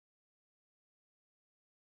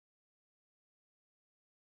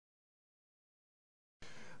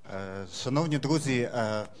Шановні друзі,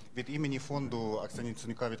 від імені фонду Арсенія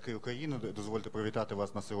Яценюка «Відкрий Україну» дозвольте привітати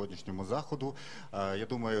вас на сьогоднішньому заходу. Я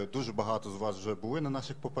думаю, дуже багато з вас вже були на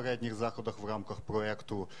наших попередніх заходах в рамках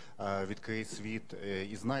проєкту «Відкрий світ».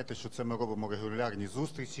 І знаєте, що це ми робимо регулярні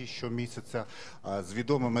зустрічі щомісяця з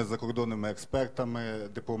відомими закордонними експертами,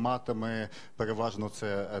 дипломатами. Переважно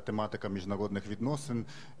це тематика міжнародних відносин.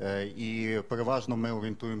 І переважно ми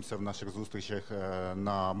орієнтуємося в наших зустрічах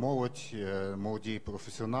на молодь, молоді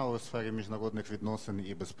професіонали у сфері міжнародних відносин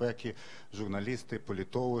і безпеки, журналісти,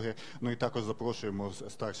 політологи. Ну і також запрошуємо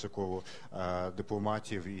старше коло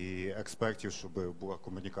дипломатів і експертів, щоб була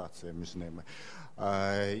комунікація між ними.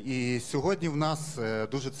 І сьогодні в нас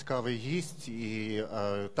дуже цікавий гість, і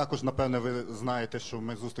також, напевне, ви знаєте, що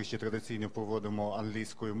ми зустрічі традиційно проводимо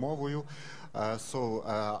англійською мовою. So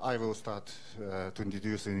I will start to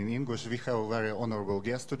introduce in English. We have a very honorable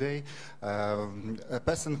guest today, a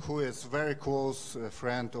person who is very close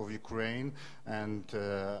friend of Ukraine, and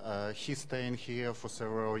he's staying here for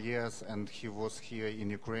several years, and he was here in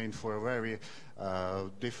Ukraine for a very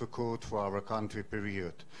difficult for our country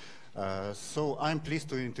period. So I'm pleased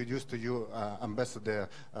to introduce to you Ambassador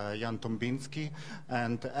Jan Tombinski,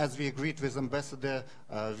 and as we agreed with Ambassador,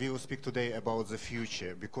 we will speak today about the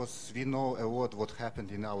future, because we know a lot what happened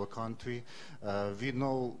in our country. We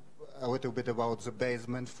know a little bit about the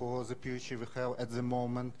basement for the future we have at the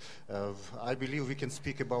moment. I believe we can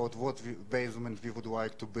speak about what basement we would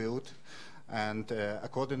like to build. And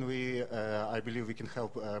accordingly, I believe we can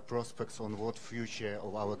help prospects on what future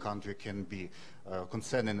of our country can be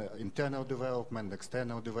concerning internal development,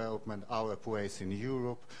 external development, our place in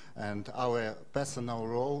Europe, and our personal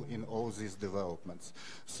role in all these developments.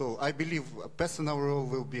 So I believe a personal role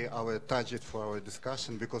will be our target for our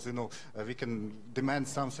discussion, because we can demand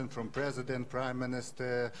something from President, Prime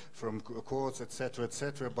Minister, from courts,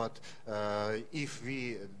 etc., but if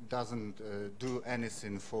we doesn't do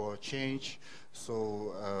anything for change,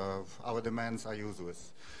 so our demands are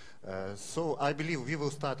useless. So I believe we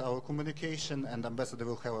will start our communication, and Ambassador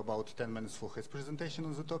will have about 10 minutes for his presentation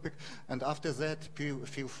on the topic, and after that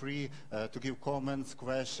feel free to give comments,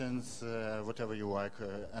 questions, whatever you like,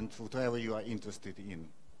 and whatever you are interested in.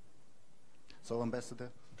 So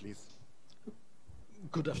Ambassador, please.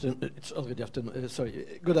 Good afternoon. It's already afternoon.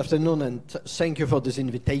 Sorry. Good afternoon, and thank you for this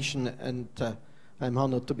invitation. And I'm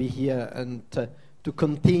honored to be here and to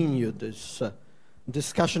continue this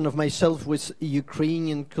discussion of myself with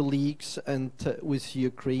Ukrainian colleagues and with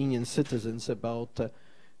Ukrainian citizens about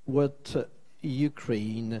what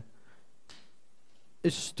Ukraine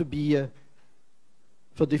is to be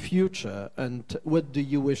for the future, and what do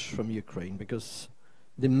you wish from Ukraine? Because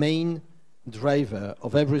the main driver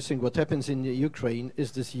of everything what happens in Ukraine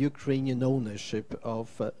is this Ukrainian ownership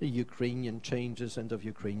of Ukrainian changes and of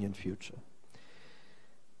Ukrainian future.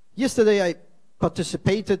 Yesterday I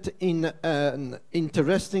participated in an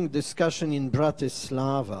interesting discussion in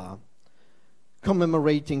Bratislava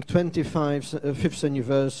commemorating 25th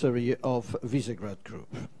anniversary of Visegrad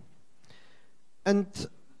Group. And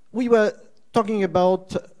we were talking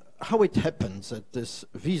about how it happens that this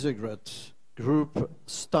Visegrad Group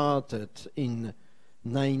started in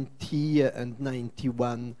 90 and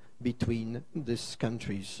 91 between these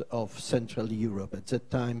countries of Central Europe, at that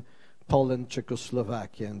time Poland,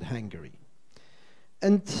 Czechoslovakia and Hungary.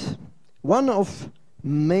 And one of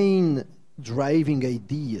main driving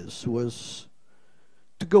ideas was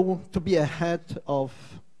to be ahead of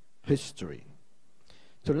history,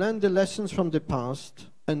 to learn the lessons from the past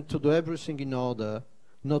and to do everything in order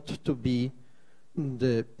not to be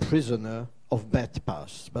the prisoner of bad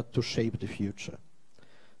past, but to shape the future.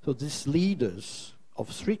 So these leaders of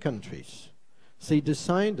three countries, they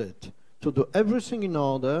decided to do everything in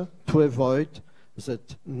order to avoid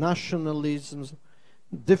that nationalisms,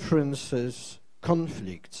 differences,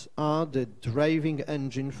 conflicts are the driving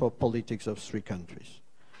engine for politics of three countries.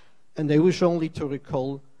 And I wish only to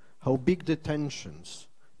recall how big the tensions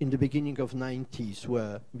in the beginning of 90s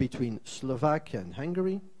were between Slovakia and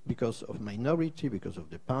Hungary, because of minority, because of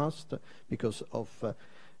the past, because of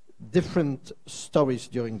different stories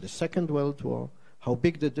during the Second World War, how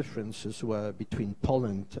big the differences were between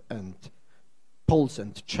Poles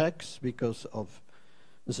and Czechs, because of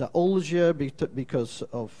Zaolzia, because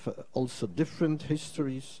of also different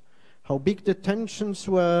histories, how big the tensions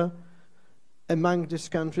were among these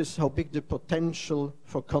countries, how big the potential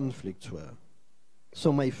for conflicts were.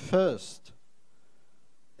 So my first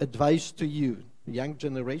advice to you, the young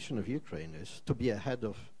generation of Ukraine, is to be ahead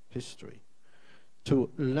of history,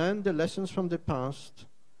 to learn the lessons from the past,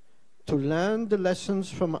 to learn the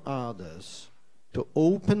lessons from others, to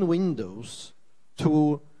open windows,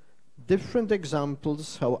 to different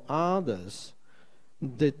examples how others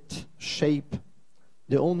did shape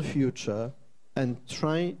their own future and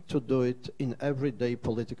try to do it in everyday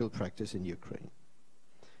political practice in Ukraine.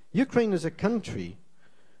 Ukraine is a country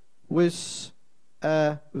with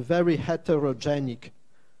a very heterogenic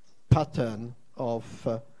pattern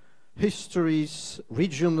of histories,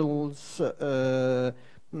 regionals,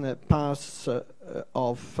 paths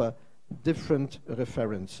of different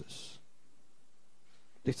references.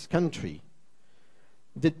 This country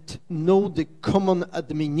did know the common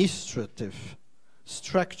administrative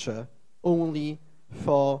structure only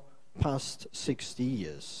for past 60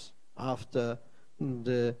 years after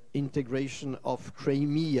the integration of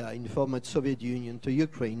Crimea in former Soviet Union to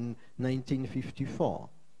Ukraine in 1954.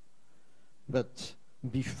 But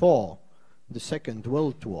before the Second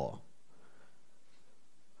World War,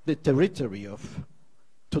 the territory of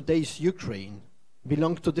today's Ukraine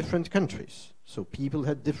belonged to different countries, so people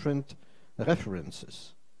had different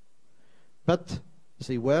references. But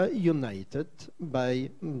they were united by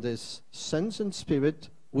this sense and spirit,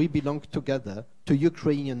 we belong together to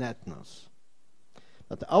Ukrainian ethnos.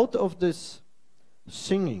 But out of this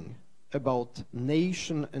singing about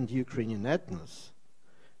nation and Ukrainian ethnos,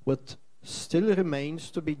 what still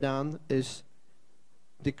remains to be done is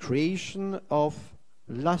the creation of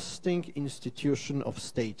lasting institution of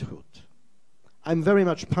statehood. I'm very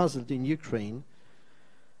much puzzled in Ukraine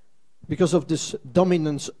because of this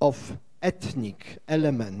dominance of ethnic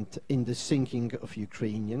element in the thinking of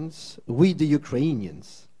Ukrainians, we the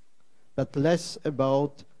Ukrainians, but less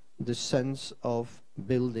about the sense of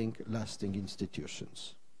building lasting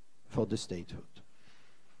institutions for the statehood.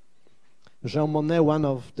 Jean Monnet, one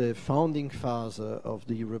of the founding fathers of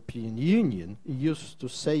the European Union, used to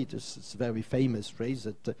say this very famous phrase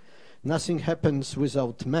that nothing happens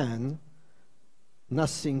without man,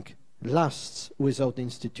 nothing lasts without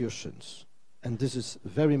institutions. And this is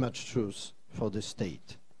very much true for the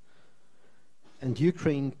state. And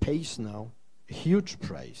Ukraine pays now a huge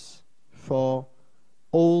price for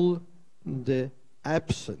all the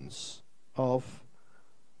absence of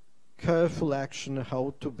careful action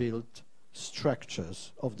how to build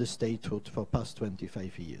structures of the statehood for past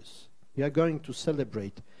 25 years. We are going to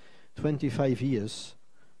celebrate 25 years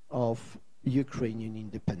of Ukrainian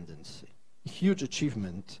independence. A huge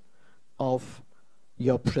achievement of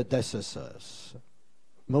your predecessors.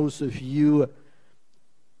 Most of you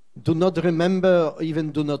do not remember or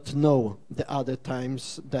even do not know the other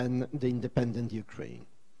times than the independent Ukraine.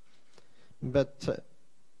 But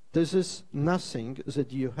this is nothing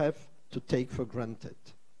that you have to take for granted.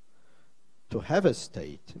 To have a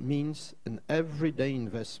state means an everyday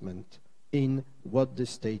investment in what the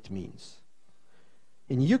state means.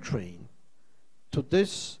 In Ukraine, to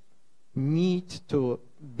this need to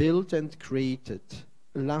build and create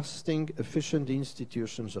lasting, efficient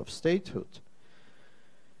institutions of statehood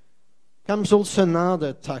comes also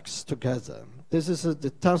another task together. This is the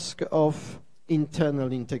task of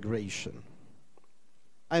internal integration.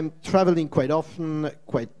 I'm traveling quite often,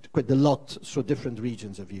 quite a lot through different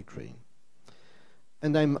regions of Ukraine.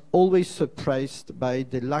 And I'm always surprised by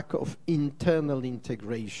the lack of internal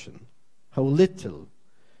integration, how little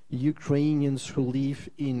Ukrainians who live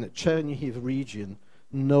in Chernihiv region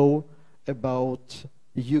know about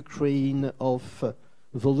Ukraine of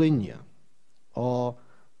Volhynia, or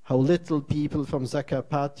how little people from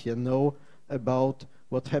Zakarpattia know about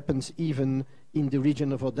what happens even in the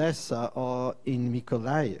region of Odessa or in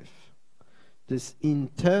Mykolaiv. This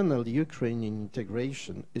internal Ukrainian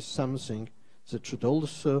integration is something that should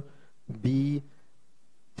also be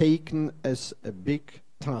taken as a big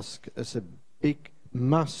task, as a big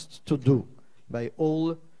must to do by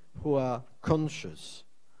all who are conscious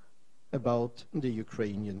about the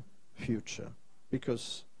Ukrainian future.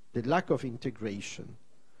 Because the lack of integration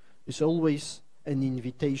is always an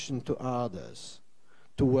invitation to others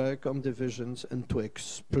to work on the visions and to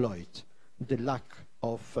exploit the lack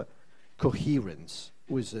of coherence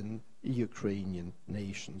within Ukrainian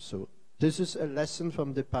nation. So this is a lesson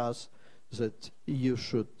from the past that you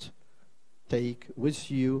should take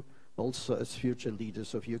with you also as future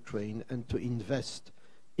leaders of Ukraine, and to invest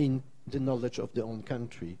in the knowledge of their own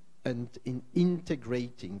country and in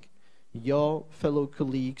integrating your fellow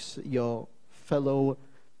colleagues, your fellow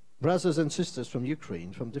brothers and sisters from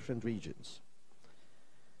Ukraine, from different regions.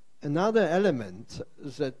 Another element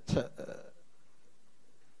that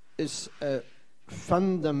is of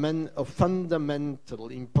fundamental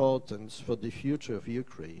importance for the future of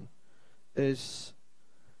Ukraine is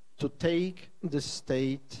to take the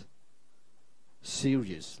state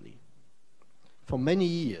seriously. For many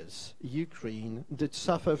years, Ukraine did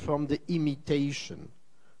suffer from the imitation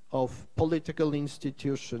of political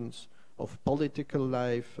institutions, of political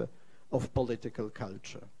life, of political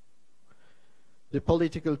culture. The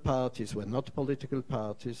political parties were not political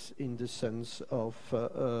parties in the sense of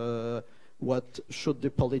what should the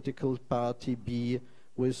political party be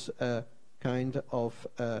with a kind of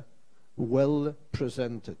a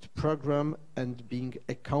well-presented program and being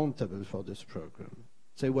accountable for this program.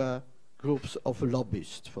 They were groups of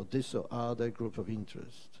lobbyists for this or other group of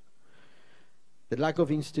interest. The lack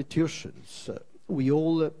of institutions. We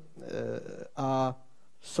all are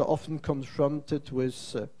so often confronted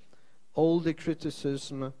with all the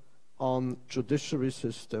criticism on judiciary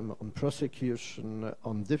system, on prosecution,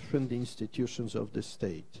 on different institutions of the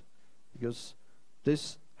state, because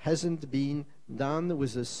this hasn't been done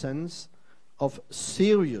with a sense of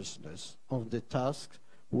seriousness of the task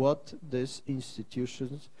what these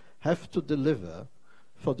institutions have to deliver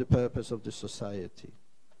for the purpose of the society.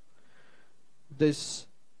 This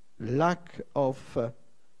lack of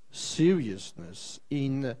seriousness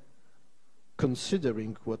in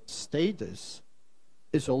considering what state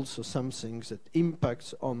is also something that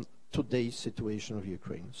impacts on today's situation of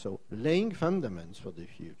Ukraine. So laying fundamentals for the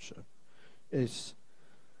future is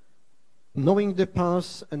knowing the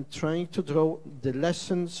past and trying to draw the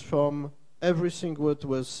lessons from everything what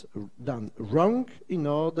was done wrong in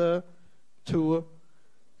order to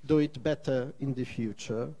do it better in the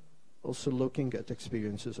future, also looking at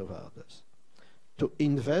experiences of others. To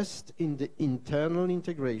invest in the internal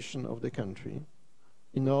integration of the country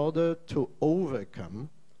in order to overcome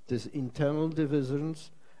these internal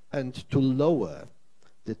divisions and to lower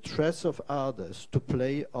the threats of others to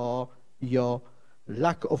play or your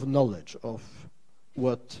lack of knowledge of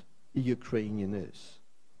what Ukrainian is.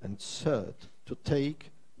 And third, to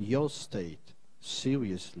take your state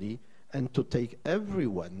seriously and to take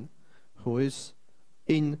everyone who is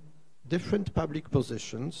in different public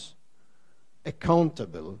positions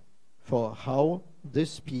accountable for how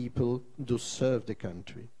these people do serve the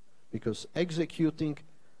country. Because executing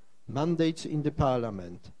mandates in the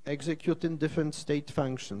parliament, executing different state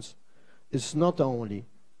functions, is not only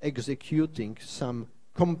executing some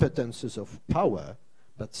competences of power,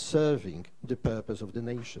 but serving the purpose of the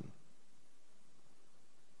nation.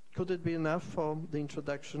 Could it be enough for the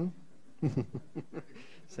introduction?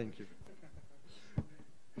 Thank you.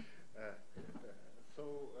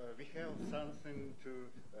 We have something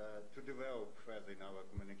to develop further in our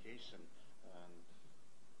communication.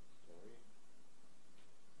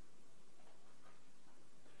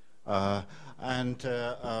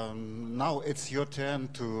 Now it's your turn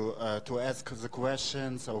to ask the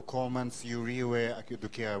questions or comments you really do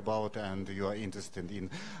care about and you are interested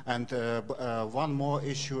in. And one more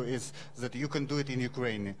issue is that you can do it in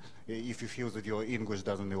Ukraine if you feel that your English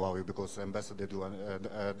doesn't allow you, because the ambassador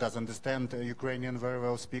does understand Ukrainian very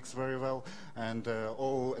well, speaks very well, and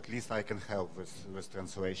or at least I can help with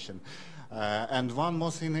translation. And one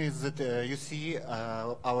more thing is that you see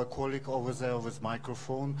our colleague over there with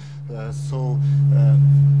microphone.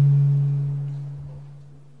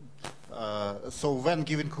 So when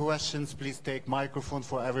giving questions, please take microphone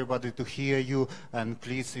for everybody to hear you, and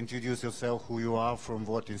please introduce yourself, who you are, from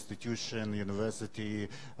what institution, university,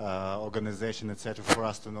 organization, etc., for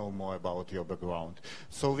us to know more about your background.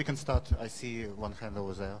 So we can start. I see one hand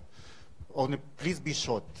over there. Only please be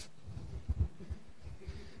short.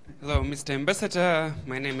 Hello, Mr. Ambassador.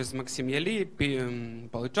 My name is Maxim Yali,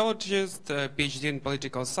 politologist, PhD in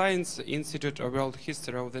Political Science, Institute of World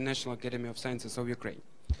History of the National Academy of Sciences of Ukraine.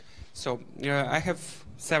 So I have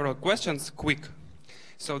several questions, quick.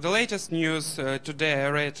 So the latest news today, I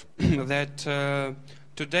read that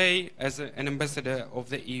today, as an ambassador of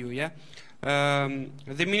the EU,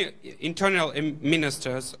 the internal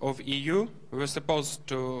ministers of EU were supposed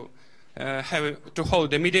to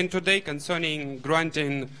hold a meeting today concerning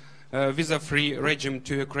granting visa-free regime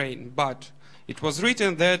to Ukraine, but it was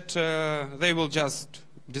written that they will just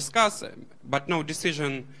discuss, but no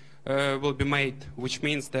decision will be made, which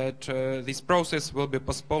means that this process will be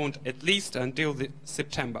postponed at least until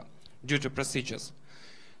September due to procedures.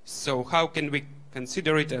 So how can we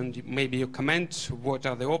consider it, and maybe you comment what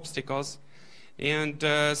are the obstacles? And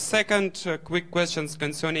second, quick questions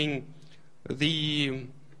concerning the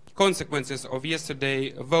consequences of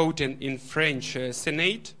yesterday voting in French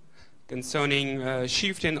Senate concerning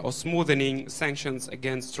shifting or smoothening sanctions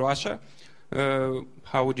against Russia.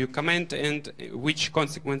 How would you comment, and which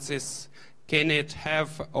consequences can it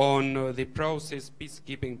have on the process,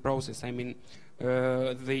 peacekeeping process, I mean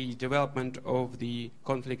the development of the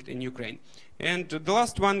conflict in Ukraine? And the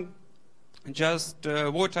last one, just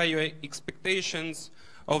what are your expectations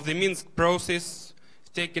of the Minsk process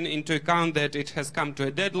taking into account that it has come to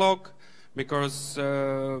a deadlock because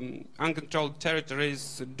uncontrolled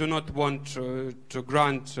territories do not want to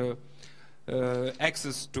grant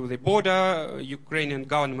access to the border. Ukrainian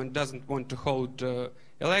government doesn't want to hold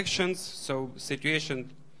elections, so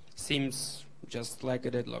situation seems just like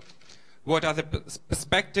a deadlock. What are the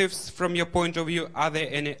perspectives from your point of view? Are there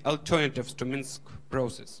any alternatives to Minsk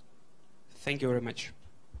process? Thank you very much.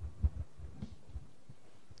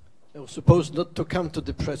 I was supposed not to come to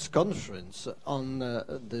the press conference on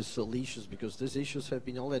these issues because these issues have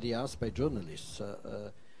been already asked by journalists.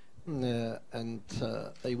 And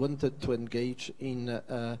I wanted to engage in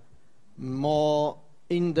more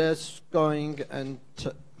in-depth going and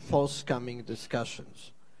forthcoming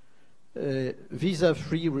discussions.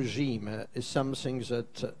 Visa-free regime is something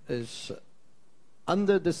that is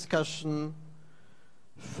under discussion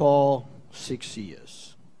for 6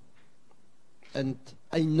 years. And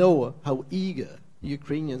I know how eager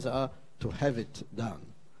Ukrainians are to have it done.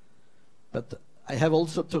 But I have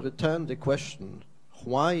also to return the question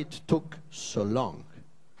why it took so long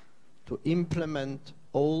to implement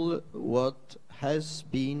all what has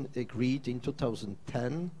been agreed in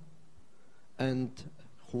 2010 and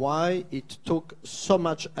why it took so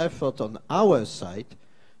much effort on our side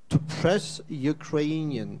to press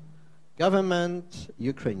Ukrainian government,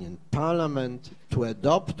 Ukrainian parliament to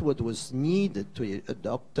adopt what was needed to be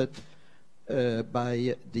adopted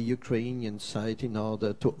by the Ukrainian side in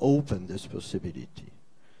order to open this possibility.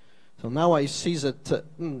 So now I see that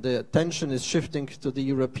the attention is shifting to the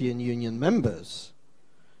European Union members.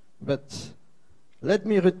 But let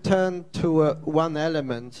me return to one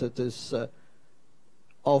element that is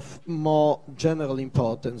of more general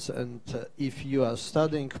importance, and if you are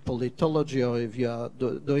studying politology or if you are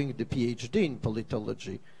doing the PhD in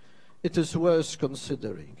politology, it is worth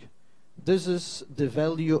considering. This is the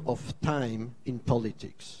value of time in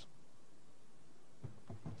politics.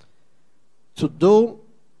 To do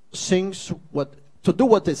things, what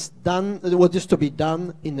is to be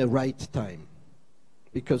done in the right time.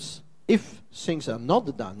 Because if things are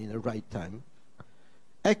not done in the right time,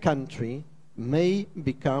 a country may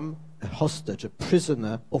become a hostage, a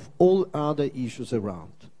prisoner of all other issues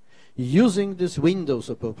around. Using these windows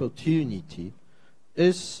of opportunity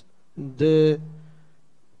is the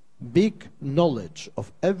big knowledge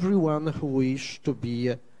of everyone who wishes to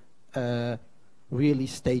be a really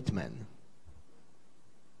statesman.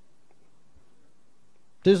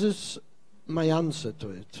 This is my answer to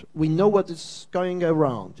it. We know what is going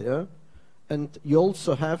around, yeah? And you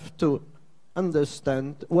also have to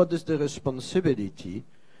understand what is the responsibility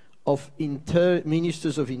of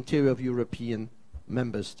ministers of interior of European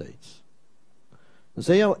member states.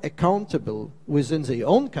 They are accountable within their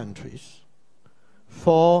own countries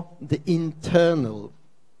for the internal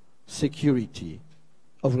security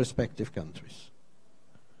of respective countries.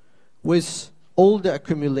 With all the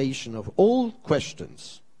accumulation of all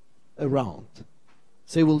questions around,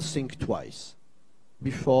 they will think twice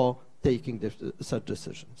before taking such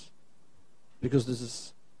decisions. Because this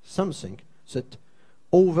is something that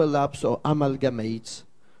overlaps or amalgamates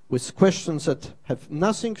with questions that have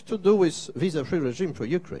nothing to do with visa-free regime for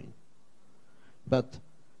Ukraine. But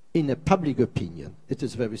in a public opinion, it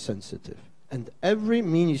is very sensitive. And every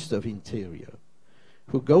Minister of Interior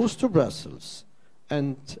who goes to Brussels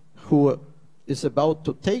and who is about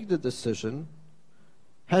to take the decision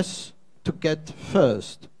has to get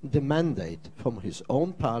first the mandate from his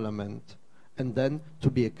own parliament and then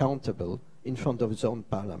to be accountable in front of his own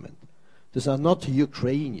parliament. These are not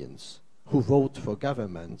Ukrainians who vote for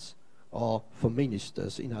governments or for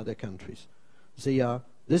ministers in other countries.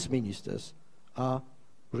 These ministers are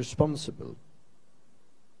responsible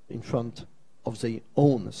in front of their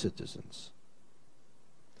own citizens.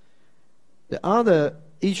 The other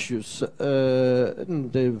issues,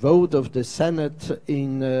 the vote of the Senate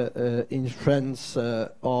in France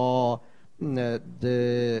or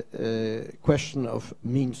the question of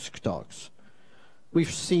Minsk talks.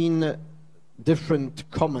 We've seen different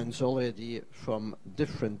comments already from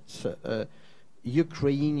different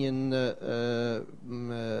Ukrainian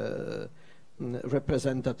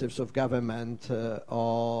representatives of government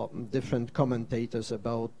or different commentators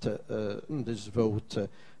about this vote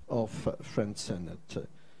of French Senate.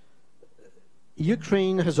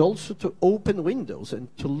 Ukraine has also to open windows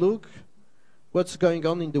and to look what's going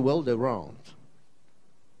on in the world around.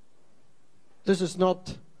 This is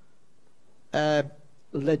not a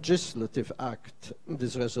legislative act,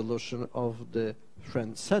 this resolution of the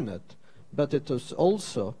French Senate, but it is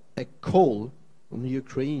also a call on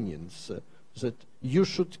Ukrainians that you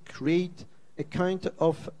should create a kind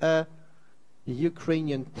of a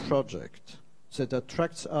Ukrainian project that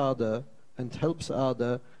attracts others and helps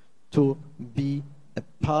others to be a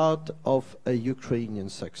part of a Ukrainian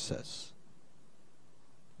success.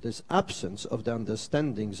 This absence of the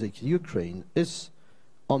understanding that Ukraine is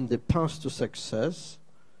on the path to success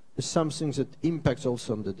is something that impacts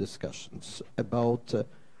also on the discussions about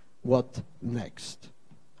what next.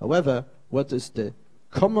 However, what is the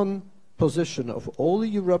common position of all the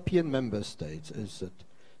European member states is that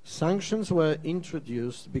sanctions were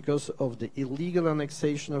introduced because of the illegal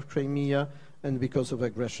annexation of Crimea and because of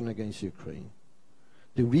aggression against Ukraine.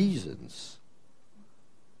 The reasons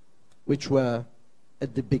which were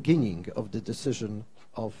at the beginning of the decision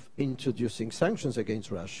of introducing sanctions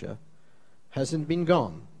against Russia hasn't been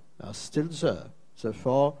gone, are still there.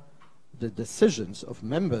 Therefore, the decisions of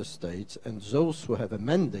member states and those who have a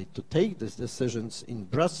mandate to take these decisions in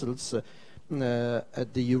Brussels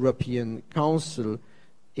at the European Council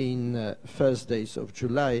in first days of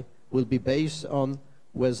July will be based on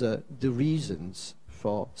whether the reasons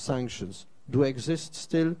for sanctions do exist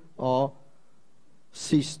still or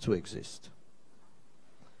cease to exist.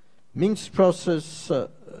 Minsk process,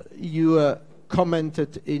 you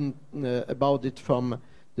commented about it from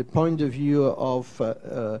the point of view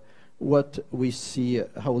of what we see,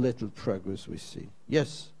 how little progress we see.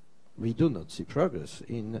 Yes, we do not see progress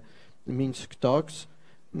in the Minsk talks.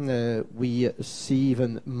 We see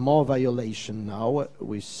even more violation now.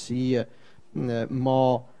 We see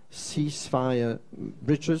more ceasefire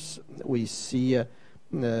breaches. We see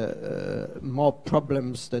more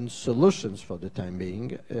problems than solutions for the time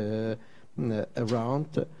being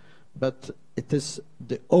around. But it is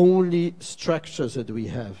the only structure that we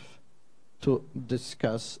have to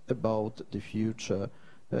discuss about the future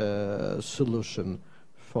solution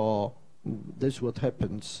for this what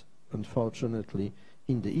happens, unfortunately,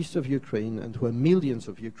 in the east of Ukraine, and where millions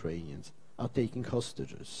of Ukrainians are taking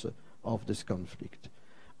hostages of this conflict.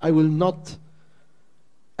 I will not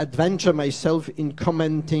adventure myself in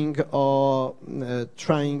commenting or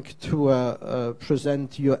trying to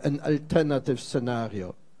present you an alternative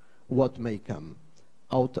scenario, what may come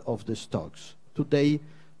out of these talks. Today,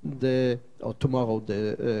 or tomorrow,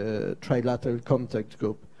 the Trilateral Contact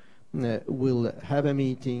Group will have a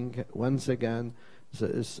meeting once again. There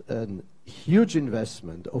is a huge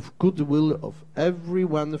investment of goodwill of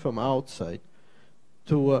everyone from outside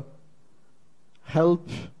to help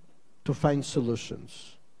to find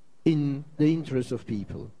solutions in the interest of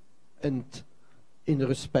people and in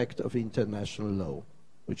respect of international law,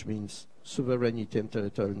 which means sovereignty and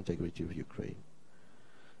territorial integrity of Ukraine.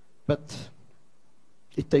 But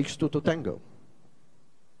it takes two to tango.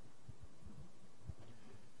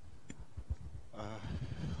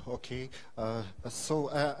 Okay,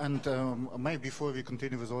 maybe before we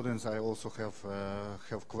continue with audience, I also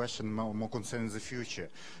have question more concerning the future,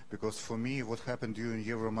 because for me, what happened during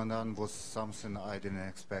Euromaidan was something I didn't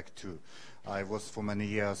expect too. I was for many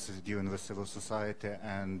years during the civil society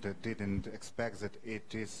and didn't expect that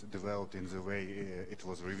it is developed in the way it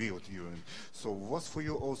was revealed during. So was for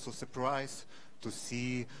you also surprise to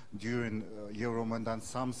see during Euromaidan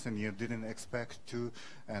something you didn't expect to,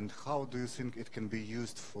 and how do you think it can be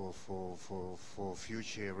used for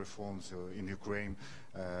future reforms in Ukraine,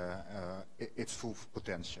 its full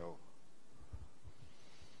potential?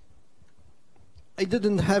 I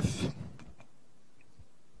didn't have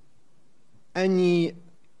any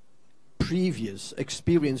previous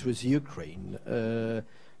experience with Ukraine.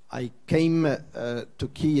 I came to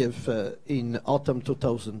Kiev in autumn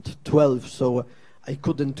 2012, so I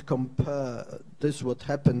couldn't compare this what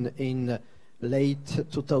happened in late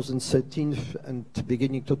 2013 and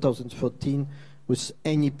beginning 2014 with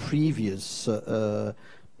any previous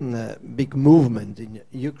big movement in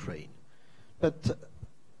Ukraine. But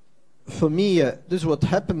for me, this is what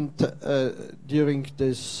happened during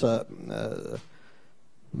this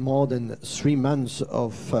more than 3 months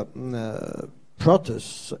of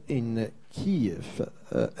protests in Kiev,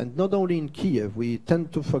 and not only in Kiev. We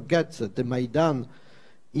tend to forget that the Maidan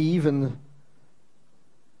even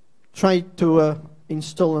tried to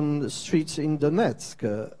install on the streets in Donetsk,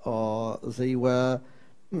 or they were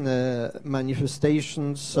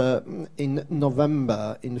manifestations in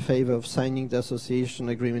November in favor of signing the association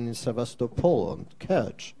agreement in Sevastopol and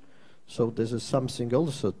Kerch. So this is something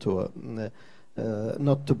also to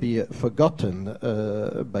not to be forgotten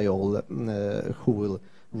by all who will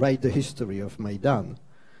write the history of Maidan.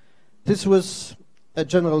 This was a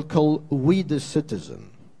general call, "We the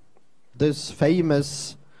citizen." This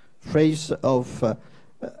famous phrase of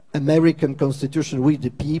American Constitution, "We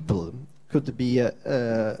the people," could be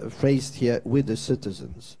phrased here, "with the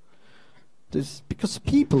citizens." This because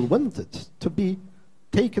people wanted to be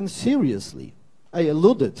taken seriously I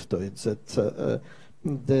alluded to it, that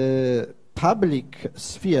the public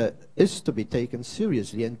sphere is to be taken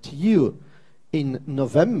seriously, and you, in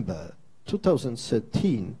November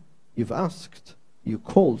 2013, you've asked, you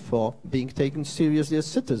called for being taken seriously as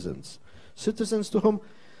citizens. Citizens to whom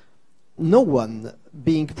no one,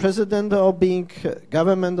 being president or being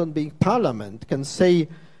government or being parliament, can say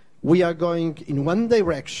we are going in one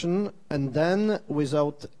direction and then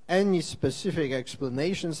without any specific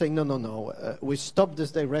explanation say no, we stop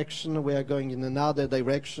this direction, we are going in another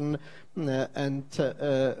direction, and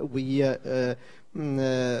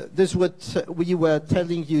this what we were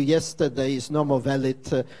telling you yesterday is no more valid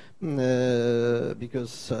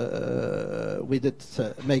because we did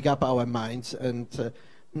make up our minds and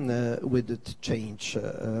we did change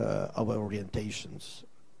our orientations.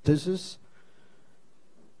 This is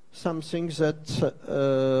something that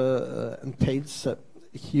entails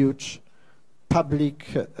huge public,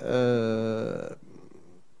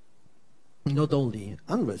 not only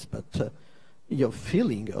unrest, but your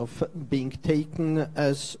feeling of being taken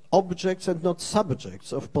as objects and not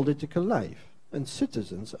subjects of political life. And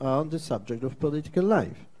citizens are the subject of political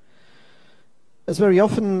life. As very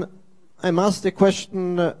often I'm asked the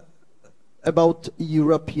question about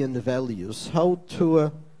European values, how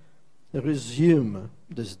to resume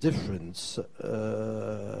this difference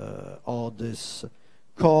or this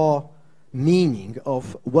core meaning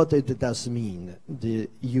of what it does mean, the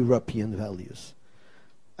European values.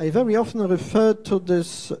 I very often refer to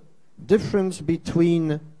this difference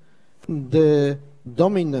between the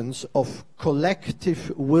dominance of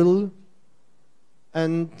collective will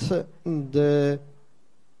and the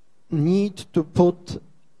need to put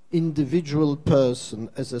individual person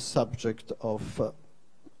as a subject of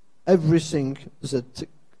everything that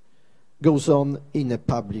goes on in a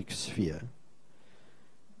public sphere.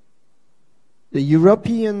 The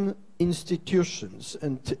European institutions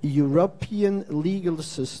and European legal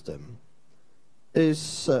system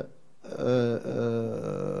is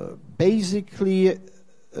basically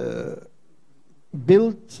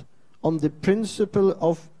built on the principle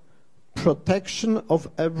of protection of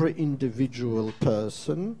every individual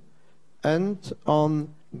person and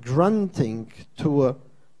on granting to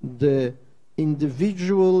the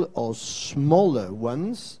individual or smaller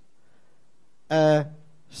ones a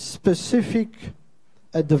specific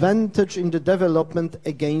advantage in the development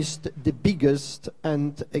against the biggest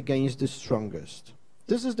and against the strongest.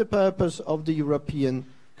 This is the purpose of the European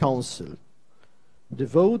Council. The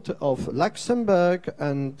vote of Luxembourg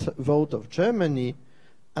and vote of Germany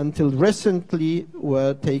until recently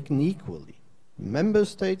were taken equally. Member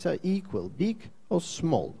states are equal, big or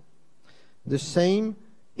small. The same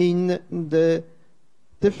in the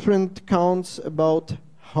different counts about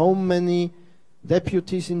how many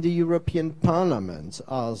deputies in the European Parliament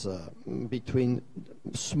are there between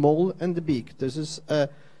small and big. This is a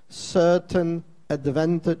certain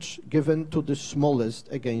advantage given to the smallest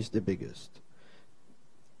against the biggest.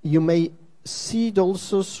 You may see it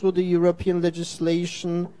also through the European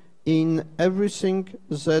legislation in everything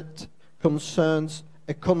that concerns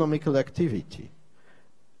economical activity.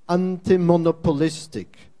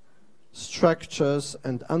 Anti-monopolistic structures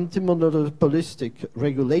and anti-monopolistic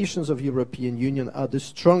regulations of European Union are the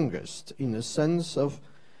strongest in a sense of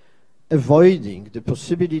avoiding the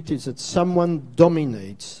possibility that someone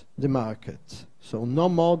dominates the market. So no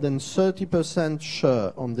more than 30%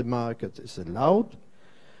 share on the market is allowed.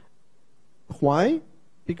 Why?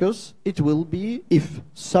 Because it will be, if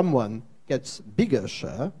someone gets bigger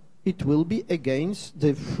share, it will be against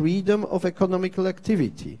the freedom of economical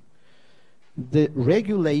activity. The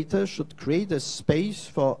regulator should create a space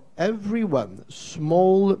for everyone,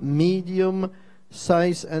 small, medium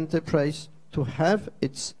size enterprise, to have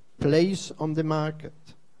its place on the market.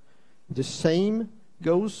 The same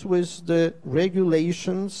goes with the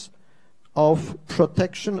regulations of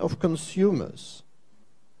protection of consumers,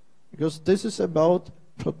 because this is about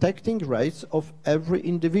protecting rights of every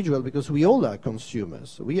individual, because we all are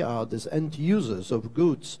consumers. We are the end users of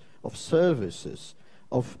goods, of services,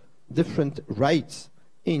 of different rights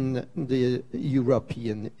in the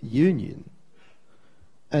European Union.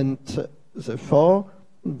 And therefore,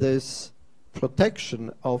 this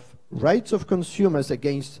protection of rights of consumers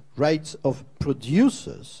against rights of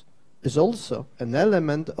producers is also an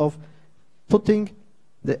element of putting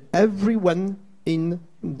everyone in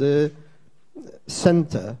the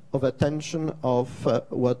center of attention of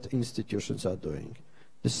what institutions are doing.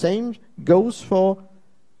 The same goes for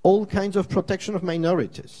all kinds of protection of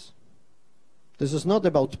minorities. This is not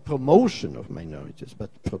about promotion of minorities, but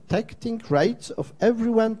protecting rights of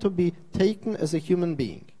everyone to be taken as a human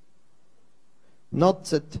being. not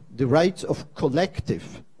that the rights of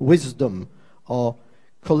collective wisdom or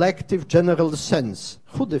collective general sense.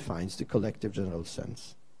 Who defines the collective general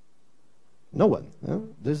sense? No one.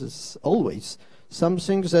 This is always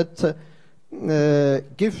something that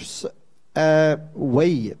gives a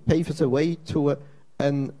way, paves a way to a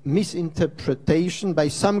misinterpretation by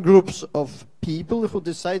some groups of people who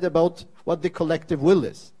decide about what the collective will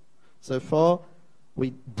is. Therefore,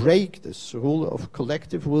 we break this rule of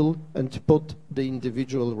collective will and put the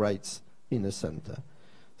individual rights in the center.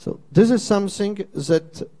 So this is something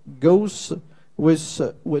that goes with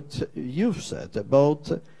what you've said about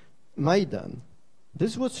Maidan.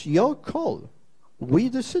 This was your call. We,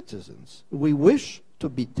 the citizens, we wish to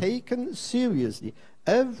be taken seriously,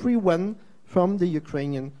 everyone from the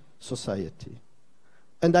Ukrainian society.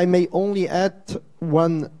 And I may only add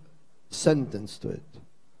one sentence to it.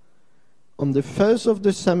 On the 1st of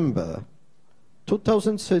December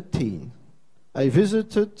 2013, I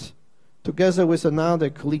visited, together with another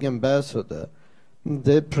colleague ambassador,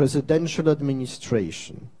 the presidential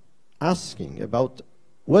administration, asking about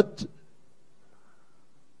what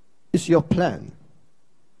is your plan?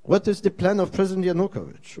 What is the plan of President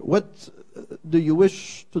Yanukovych? What do you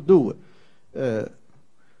wish to do?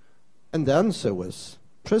 And the answer was,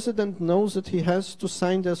 President knows that he has to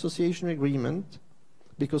sign the association agreement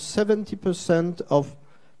because 70% of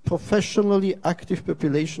professionally active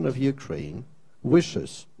population of Ukraine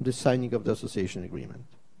wishes the signing of the association agreement.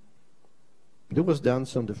 That was the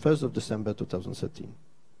answer on the 1st of December 2013.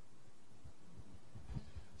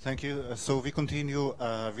 Thank you. So we continue.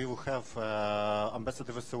 We will have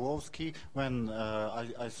Ambassador Veselovsky when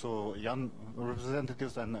I saw young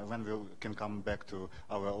representatives, and when we can come back to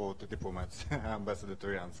our old diplomats, Ambassador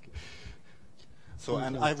Toryansky. So,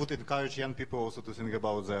 and I would encourage young people also to think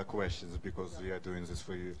about their questions, because we are doing this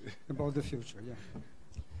for you. About the future,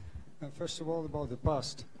 yeah. First of all, about the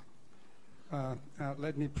past.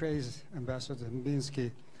 Let me praise Ambassador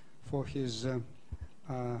Tombinski for his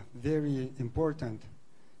very important,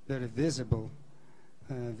 very visible,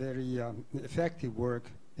 very effective work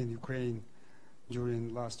in Ukraine during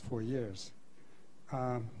the last 4 years.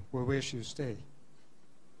 We wish you stay.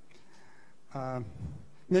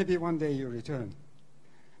 Maybe one day you return.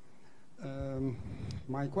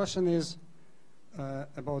 My question is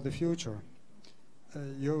about the future.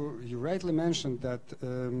 You rightly mentioned that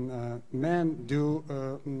men do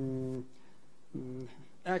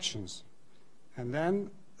actions, and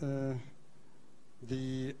then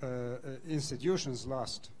the institutions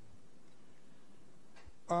lost.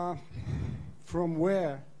 From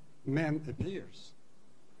where man appears?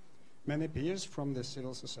 Man appears from the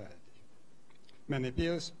civil society. Man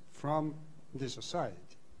appears from the society.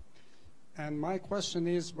 And my question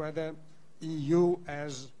is whether EU,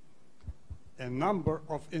 as a number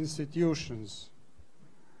of institutions,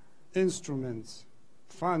 instruments,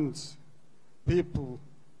 funds, people,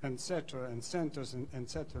 etc., and centers,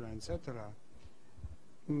 etc., etc.,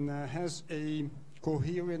 has a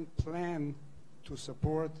coherent plan to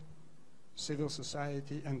support civil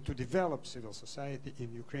society and to develop civil society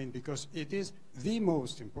in Ukraine, because it is the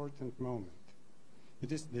most important moment.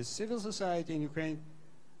 It is the civil society in Ukraine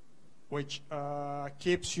which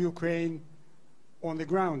keeps Ukraine on the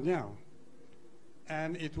ground now.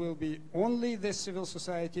 And it will be only the civil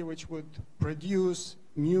society which would produce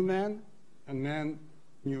new men and then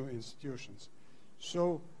new institutions.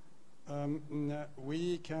 So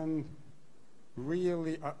we can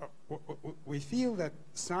really, we feel that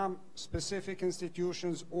some specific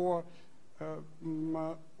institutions or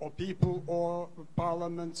people or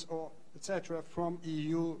parliaments or etc. from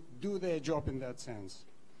EU do their job in that sense.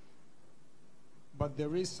 But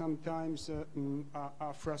there is sometimes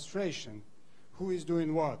a frustration. Who is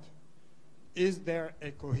doing what? Is there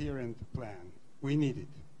a coherent plan? We need it.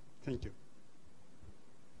 Thank you.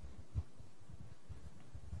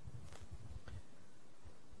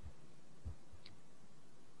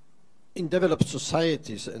 In developed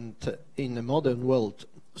societies and in a modern world,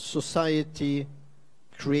 society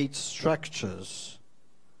creates structures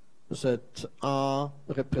that are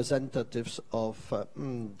representatives of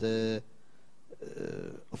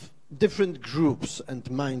of different groups and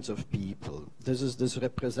minds of people. This is this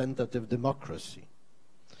representative democracy.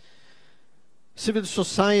 Civil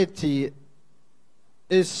society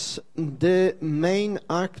is the main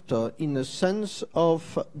actor in a sense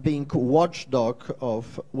of being watchdog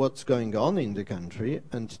of what's going on in the country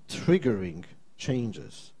and triggering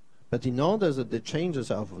changes. But in order that the changes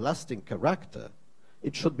are of lasting character,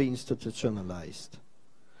 it should be institutionalized.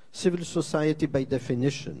 Civil society, by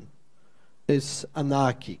definition, is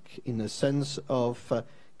anarchic in a sense of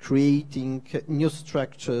creating new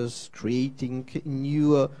structures, creating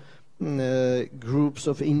new groups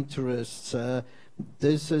of interests.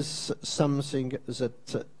 This is something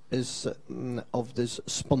that is of this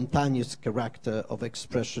spontaneous character of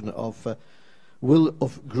expression of will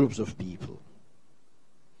of groups of people.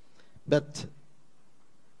 But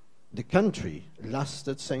the country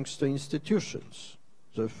lasted thanks to institutions.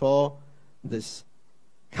 Therefore, this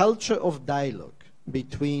culture of dialogue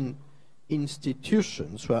between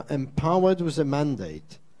institutions who are empowered with a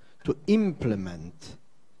mandate to implement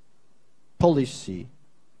policy,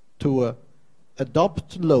 to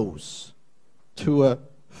adopt laws, to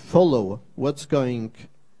follow what's going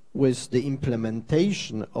with the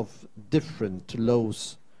implementation of different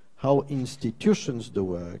laws, how institutions do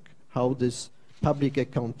work, how this public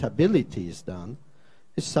accountability is done,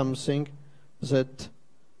 is something that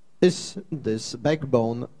is this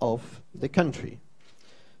backbone of the country.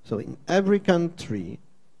 So in every country,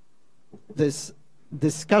 this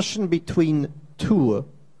discussion between two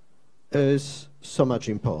is so much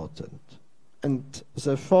important. And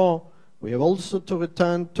therefore, we have also to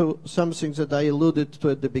return to something that I alluded to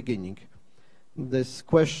at the beginning, this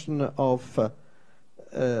question of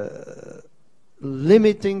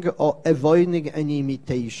limiting or avoiding any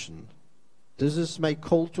imitation. This is my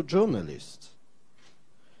call to journalists.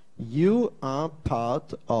 You are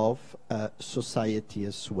part of a society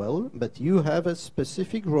as well, but you have a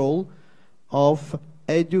specific role of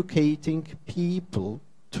educating people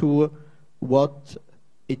to what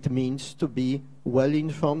it means to be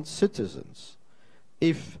well-informed citizens.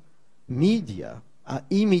 If media are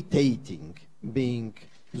imitating being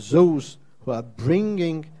those who are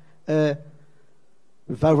bringing a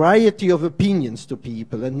variety of opinions to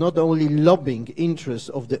people and not only lobbying interests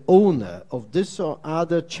of the owner of this or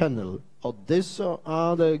other channel or this or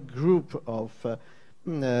other group of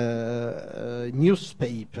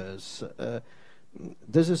newspapers,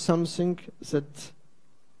 this is something that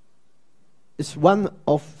is one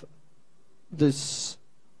of these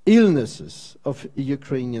illnesses of the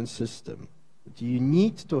Ukrainian system. You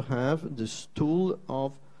need to have this tool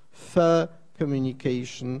of fair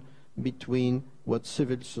communication between what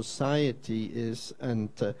civil society is and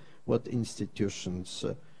what institutions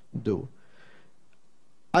do.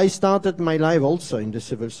 I started my life also in the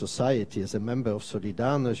civil society as a member of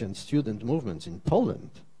Solidarność and student movements in Poland,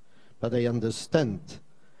 but I understand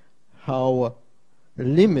how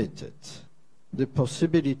limited the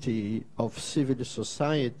possibility of civil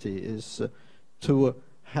society is to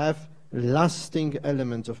have lasting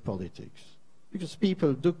elements of politics. Because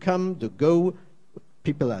people do come, do go,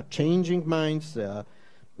 people are changing minds, there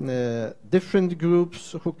are different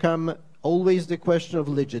groups who come, always the question of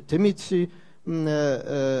legitimacy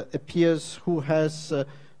appears, who has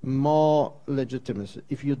more legitimacy.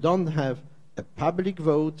 If you don't have a public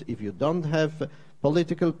vote, if you don't have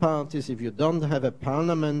political parties, if you don't have a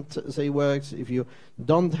parliament that works, if you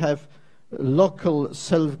don't have local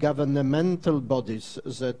self-governmental bodies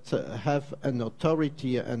that have an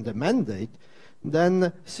authority and a mandate,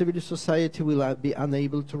 then civil society will be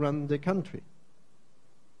unable to run the country.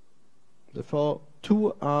 Therefore,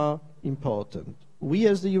 two are important. We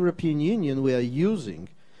as the European Union, we are using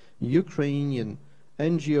Ukrainian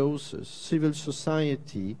NGOs, civil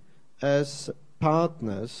society, as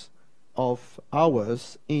partners of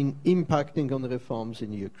ours in impacting on reforms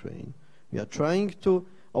in Ukraine. We are trying to,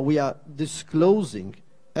 or we are disclosing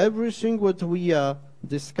everything what we are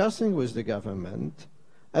discussing with the government.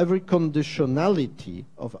 Every conditionality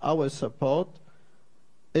of our support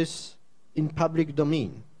is in public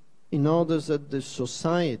domain, in order that the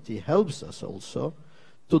society helps us also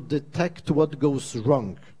to detect what goes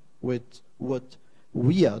wrong with what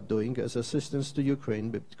we are doing as assistance to Ukraine,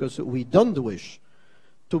 because we don't wish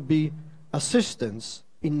to be assistants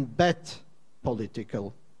in bad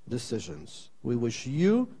political decisions. We wish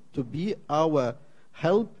you to be our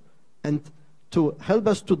help and to help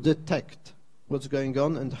us to detect what's going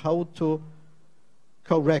on and how to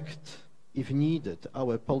correct, if needed,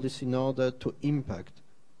 our policy in order to impact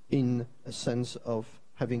in a sense of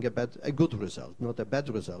having a good result, not a bad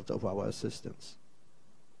result of our assistance.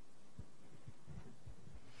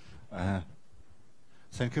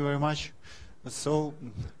 Thank you very much. So,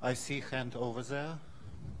 I see a hand over there.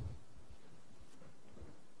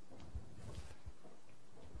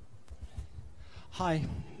 Hi,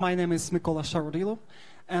 my name is Mikola Sharodilo,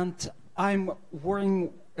 and I'm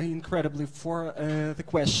worrying incredibly for the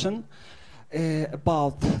question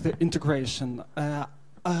about the integration.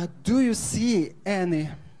 Do you see any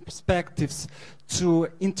perspectives to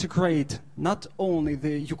integrate not only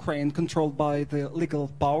the Ukraine controlled by the legal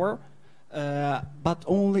power, but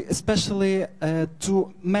only especially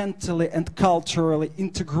to mentally and culturally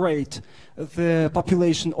integrate the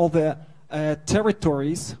population of the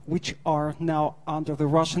territories which are now under the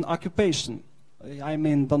Russian occupation. I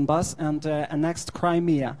mean Donbass and annexed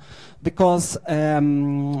Crimea, because I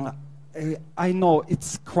know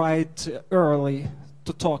it's quite early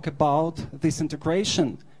to talk about this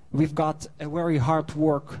integration. We've got a very hard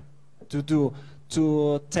work to do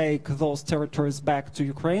to take those territories back to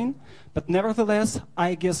Ukraine, but nevertheless,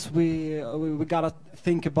 I guess we gotta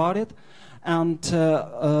think about it, and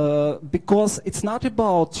because it's not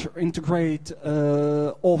about integrate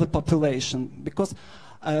all the population, because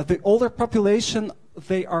the older population,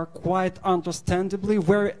 they are quite understandably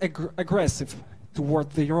very aggressive toward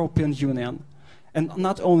the European Union. And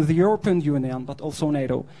not only the European Union, but also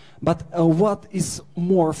NATO. But what is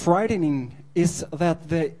more frightening is that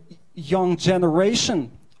the young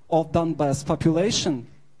generation of Donbass population,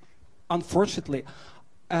 unfortunately,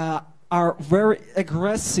 are very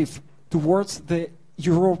aggressive towards the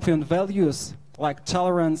European values like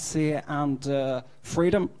tolerance and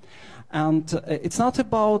freedom. And it's not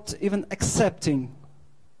about even accepting,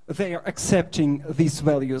 they are accepting these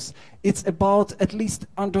values. It's about at least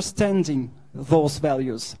understanding those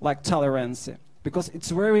values, like tolerance. Because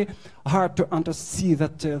it's very hard to see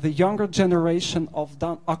that the younger generation of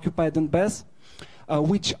occupied Donbass,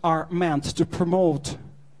 which are meant to promote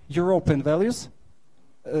European values,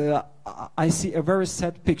 I see a very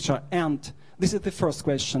sad picture. And this is the first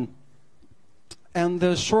question. And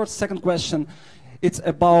the short second question, it's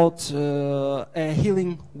about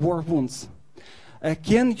healing war wounds.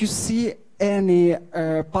 Can you see any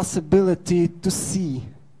possibility to see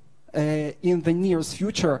in the nearest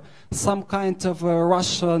future some kind of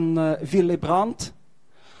Russian Willy Brandt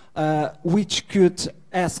which could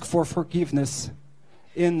ask for forgiveness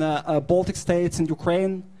in Baltic states, in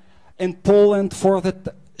Ukraine, in Poland for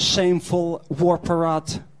that shameful war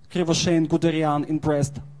parade, Krivoshay and Guderian in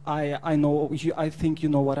Brest? I know, I think you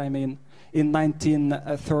know what I mean. In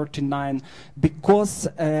 1939, because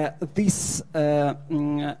this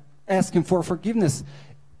asking for forgiveness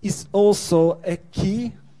is also a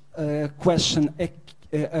key question,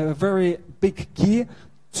 a very big key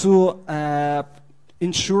to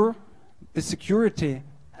ensure the security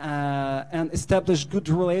and establish good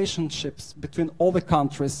relationships between all the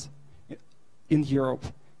countries in Europe.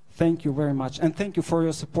 Thank you very much, and thank you for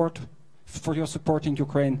your support, in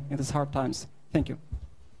Ukraine in these hard times. Thank you.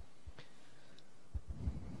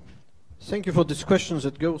 Thank you for this question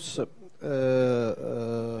that goes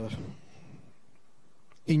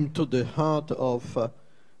into the heart of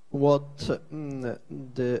what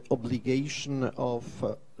the obligation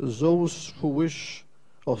of those who wish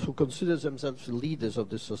or who consider themselves leaders of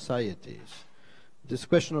the societies. This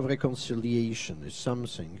question of reconciliation is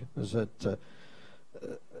something that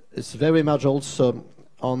is very much also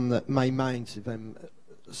on my mind if I'm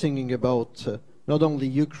thinking about not only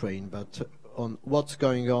Ukraine but on what's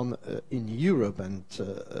going on in Europe, and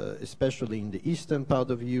especially in the eastern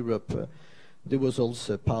part of Europe. There was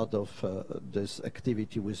also part of this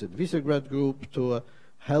activity with the Visegrad Group to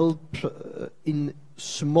help in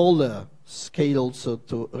smaller scale also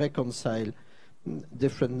to reconcile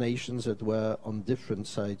different nations that were on different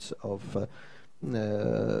sides of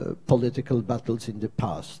political battles in the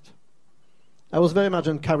past. I was very much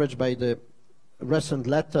encouraged by the recent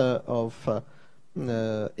letter of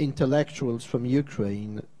intellectuals from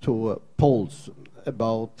Ukraine to Poles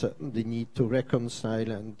about the need to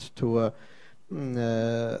reconcile and to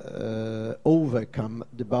overcome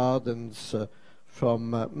the burdens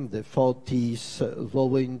from the 40s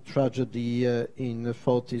Volyn tragedy in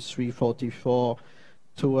 43, 44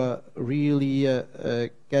 to really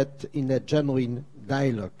get in a genuine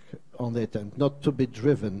dialogue on it and not to be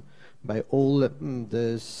driven by all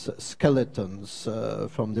these skeletons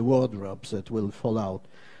from the wardrobes that will fall out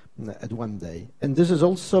at one day. And this is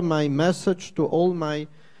also my message to all my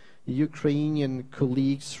Ukrainian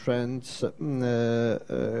colleagues, friends who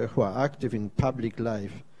are active in public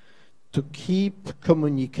life, to keep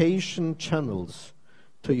communication channels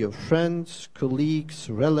to your friends, colleagues,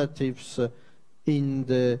 relatives in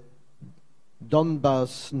the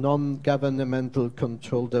Donbass non-governmental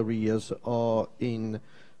controlled areas or in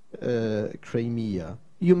Crimea.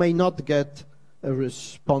 You may not get a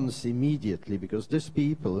response immediately because these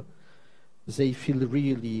people, they feel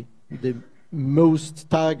really the most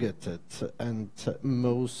targeted and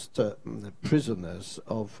most prisoners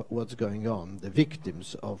of what's going on, the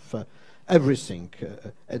victims of everything,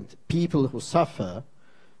 and people who suffer,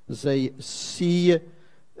 they see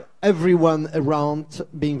everyone around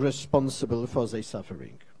being responsible for their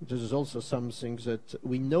suffering. This is also something that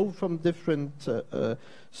we know from different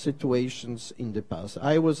situations in the past.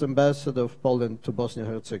 I was ambassador of Poland to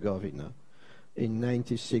Bosnia-Herzegovina in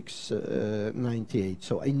 96, 98.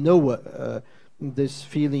 So I know this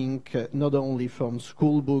feeling not only from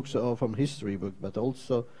school books or from history books, but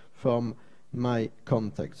also from my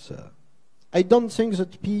contacts. I don't think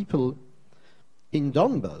that people in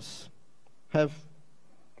Donbass have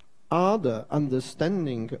other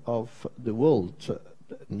understanding of the world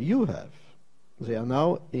than you have. They are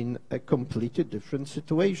now in a completely different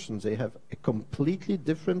situation. They have a completely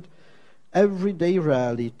different everyday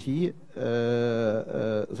reality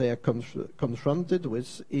they are confronted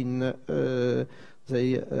with in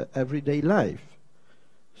their everyday life.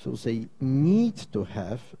 So they need to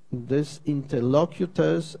have these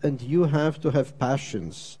interlocutors, and you have to have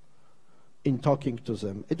passions in talking to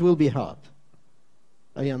them. It will be hard.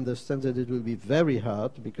 I understand that it will be very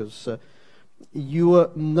hard because you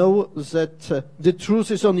know that the truth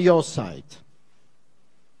is on your side.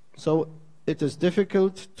 So it is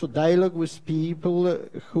difficult to dialogue with people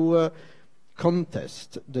who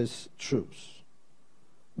contest this truth.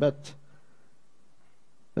 But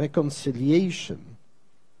reconciliation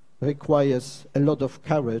requires a lot of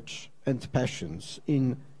courage and patience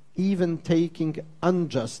in even taking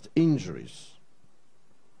unjust injuries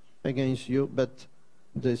against you, but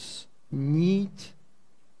this need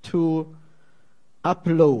to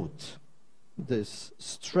upload this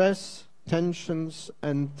stress, tensions,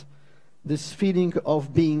 and this feeling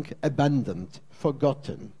of being abandoned,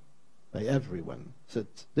 forgotten by everyone,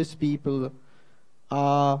 that these people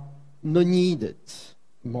are not needed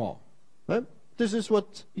more. Well, this is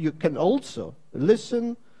what you can also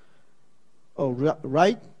listen or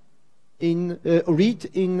read in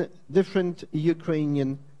different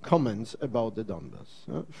Ukrainian comments about the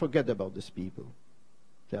Donbass. Forget about these people.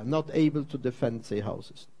 They are not able to defend their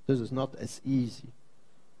houses. This is not as easy.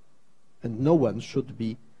 And no one should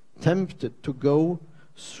be tempted to go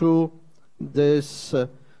through this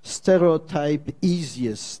stereotype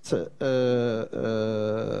easiest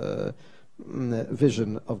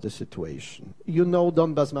vision of the situation. You know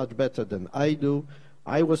Donbass much better than I do.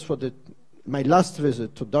 I was my last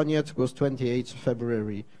visit to Donetsk was 28th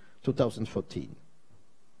February 2014.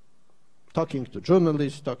 Talking to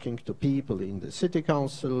journalists, talking to people in the city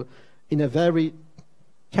council, in a very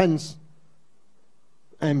tense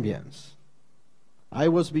ambience. I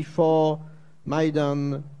was before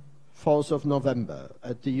Maidan 4th of November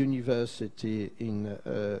at the university in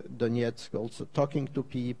Donetsk, also talking to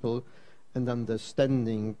people and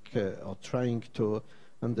understanding or trying to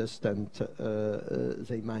understand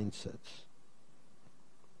their mindsets.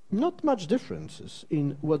 Not much differences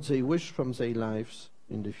in what they wish from their lives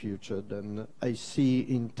in the future than I see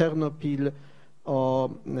in Ternopil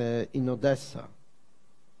or in Odessa.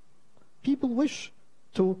 People wish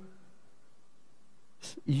to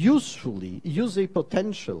usefully use their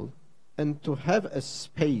potential and to have a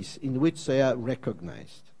space in which they are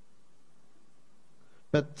recognized.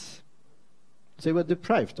 But they were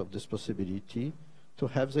deprived of this possibility to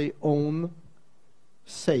have their own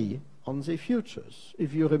say on their futures.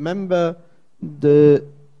 If you remember the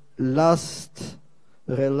last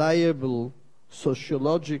reliable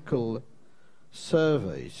sociological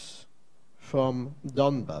surveys from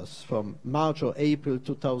Donbass from March or April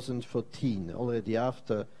 2014, already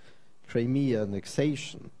after Crimea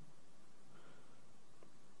annexation,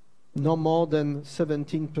 no more than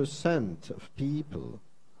 17% of people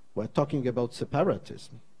were talking about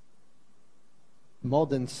separatism. More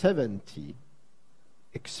than 70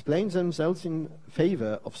 explain themselves in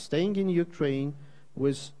favor of staying in Ukraine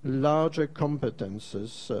with larger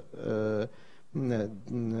competences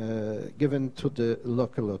given to the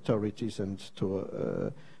local authorities and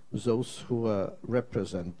to those who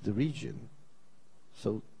represent the region.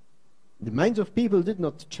 So the minds of people did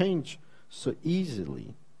not change so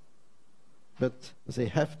easily, but they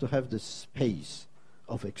have to have the space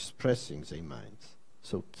of expressing their minds.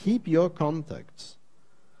 So keep your contacts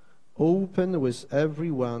open with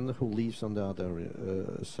everyone who lives on the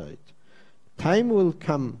other side. Time will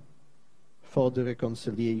come for the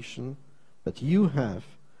reconciliation, but you have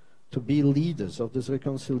to be leaders of this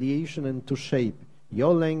reconciliation and to shape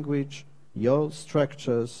your language, your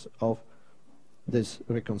structures of this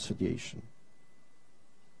reconciliation.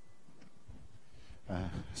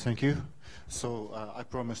 Thank you. So I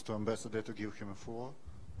promised to Ambassador to give him a floor.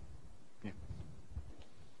 Yeah.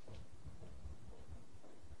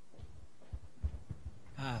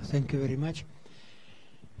 Thank you very much.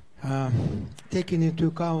 Taking into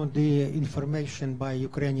account the information by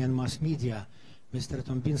Ukrainian mass media, Mr.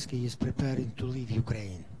 Tombinski is preparing to leave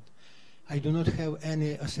Ukraine. I do not have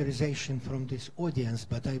any authorization from this audience,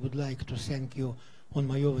 but I would like to thank you on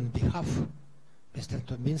my own behalf, Mr.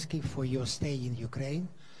 Tombinski, for your stay in Ukraine,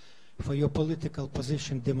 for your political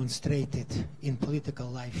position demonstrated in political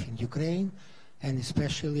life in Ukraine, and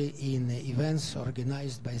especially in events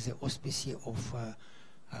organized by the auspices of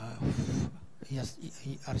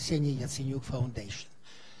Arseniy Yatsenyuk Foundation.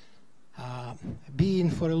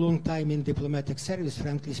 Being for a long time in diplomatic service,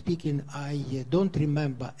 frankly speaking, I don't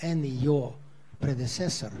remember any your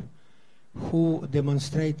predecessor who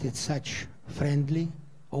demonstrated such friendly,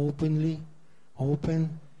 open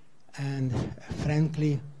and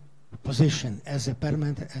frankly position as a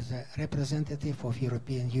permanent, as a representative of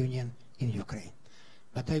European Union in Ukraine.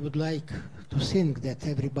 But I would like to think that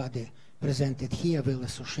everybody presented here will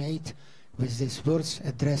associate with these words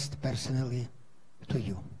addressed personally to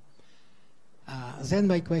you. Then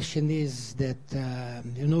my question is that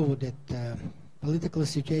you know that political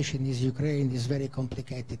situation in Ukraine is very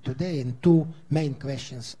complicated today, and two main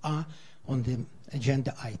questions are on the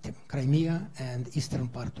agenda item: Crimea and eastern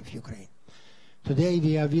part of Ukraine. Today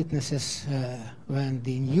we are witnesses when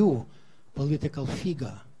the new political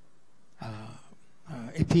figure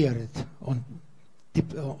appeared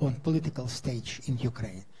on political stage in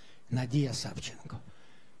Ukraine, Nadia Savchenko.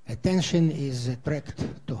 Attention is attracted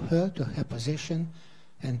to her position,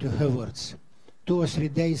 and to her words. 2 or 3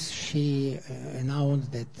 days she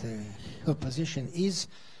announced that her position is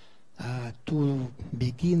to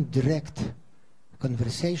begin direct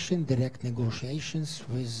conversation, direct negotiations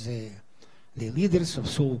with the leaders of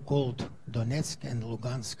so-called Donetsk and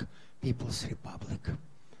Lugansk People's Republic.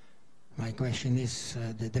 My question is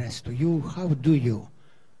addressed to you. How do you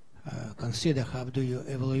consider, how do you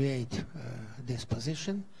evaluate this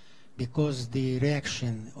position? Because the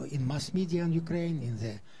reaction in mass media in Ukraine, in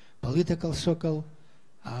the political circle,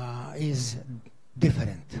 is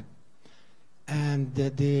different. And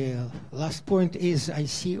the last point is, I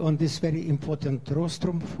see on this very important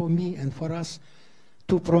rostrum for me and for us,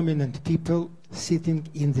 2 prominent people sitting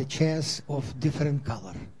in the chairs of different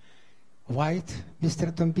color. White,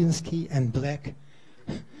 Mr. Tombinski, and black,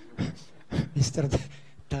 Mr.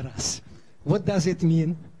 Taras. What does it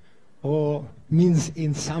mean? Or means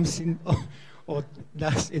in something, or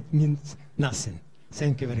does it mean nothing?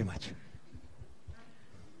 Thank you very much.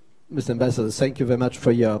 Mr. Ambassador, thank you very much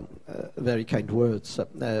for your very kind words.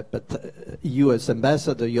 But you as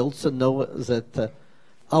ambassador, you also know that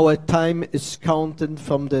our time is counted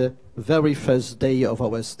from the very first day of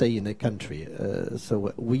our stay in the country.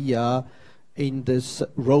 So we are in this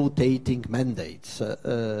rotating mandates.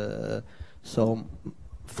 So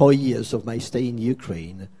 4 years of my stay in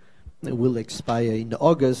Ukraine will expire in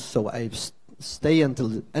August, so I stay until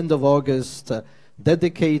the end of August,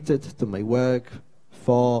 dedicated to my work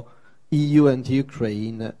for EU and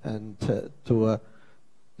Ukraine, and to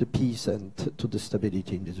the peace and to the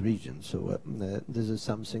stability in this region. So this is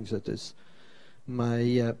something that is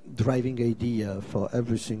my driving idea for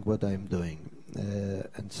everything what I'm doing.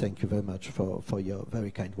 And thank you very much for your very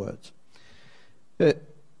kind words.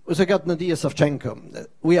 With regard to Nadia Savchenko,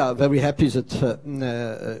 we are very happy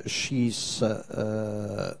that she's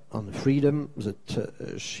on freedom, that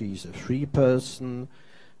she's a free person.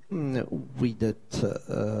 We did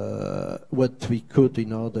what we could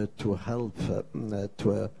in order to help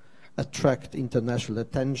to attract international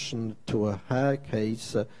attention to her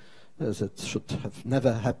case that should have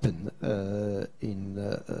never happened in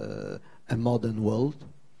a modern world.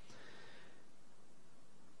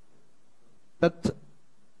 But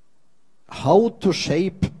how to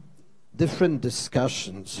shape different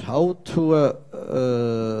discussions, how to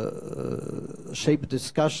shape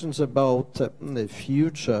discussions about the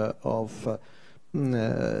future of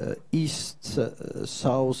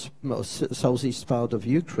southeast part of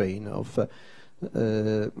Ukraine, of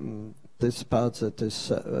this part that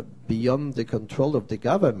is beyond the control of the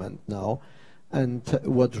government now, and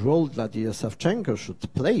what role Nadia Savchenko should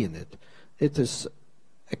play in it. It is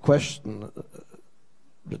a question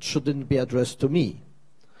that shouldn't be addressed to me.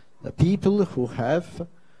 The people who have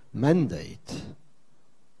mandate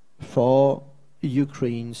for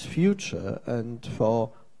Ukraine's future and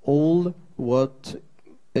for all what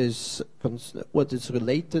is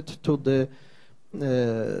related to the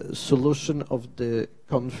solution of the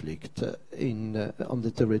conflict on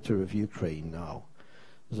the territory of Ukraine now.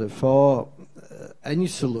 Therefore, any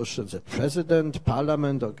solutions that president,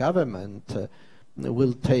 parliament or government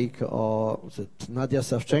will take, or that Nadia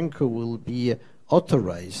Savchenko will be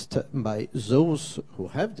authorized by those who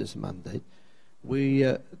have this mandate, we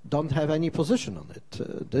don't have any position on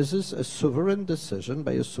it. This is a sovereign decision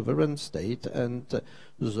by a sovereign state, and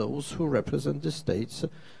those who represent the states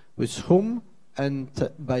with whom and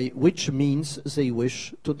by which means they wish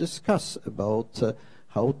to discuss about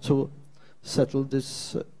how to settle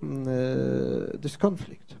this, this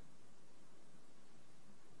conflict.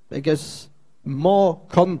 I guess more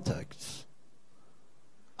contacts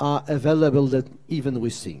are available than even we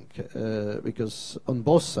think, because on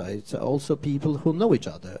both sides are also people who know each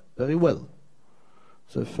other very well.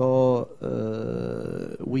 Therefore,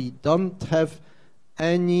 we don't have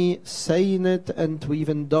any say in it, and we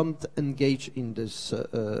even don't engage in this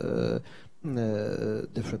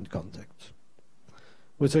different contacts.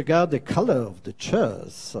 With regard to the color of the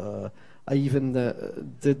chairs, I even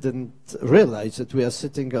didn't realize that we are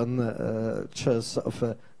sitting on chairs of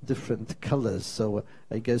different colors, so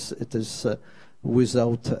I guess it is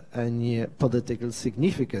without any political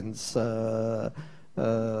significance,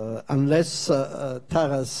 unless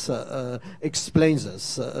Taras explains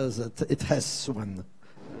us that it has one.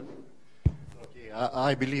 Okay,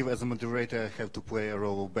 I believe as a moderator I have to play a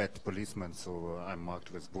role of bad policeman, so I'm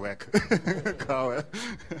marked with black color.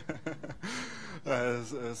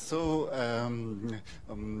 As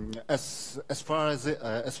far as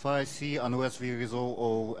I see, unless we resolve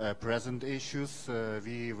all present issues,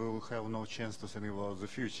 we will have no chance to think about the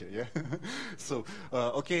future. Yeah. So,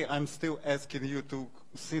 okay, I'm still asking you to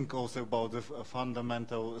think also about the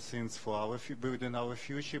fundamental things for our building our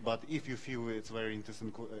future. But if you feel it's very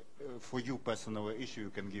interesting for you personal issue, you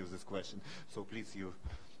can give this question. So please, you.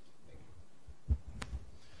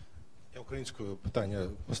 Я українською питання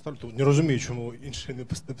поставлю, тому не розумію, чому інші не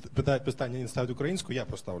питають питання, не ставлять українською, я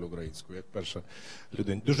поставлю українською, як перша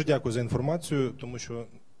людина. Дуже дякую за інформацію, тому що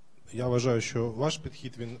я вважаю, що ваш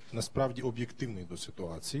підхід, він насправді об'єктивний до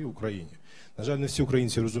ситуації в Україні. На жаль, не всі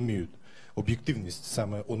українці розуміють об'єктивність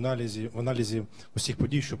саме в аналізі усіх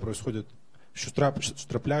подій, що происходять, що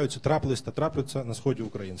трапились та трапляться на сході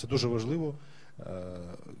України. Це дуже важливо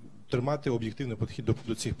тримати об'єктивний підхід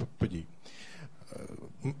до цих подій.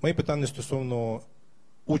 Моє питання стосовно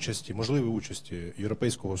участі, можливої участі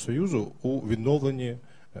Європейського Союзу у відновленні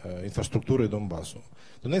інфраструктури Донбасу.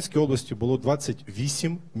 В Донецькій області було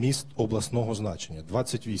 28 міст обласного значення.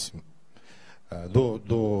 28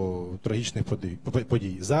 до трагічних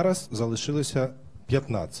подій. Зараз залишилося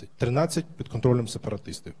 15. 13 під контролем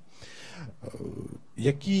сепаратистів.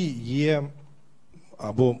 Які є,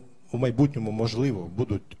 або у майбутньому, можливо,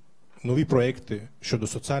 будуть нові проекти щодо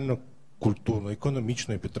соціально-культурної,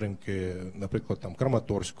 економічної підтримки, наприклад, там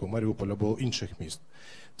Краматорського, Маріуполя або інших міст.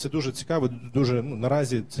 Це дуже цікаво, дуже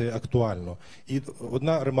наразі це актуально. І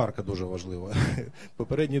одна ремарка дуже важлива.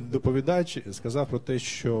 Попередній доповідач сказав про те,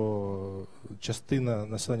 що частина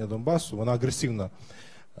населення Донбасу, вона агресивно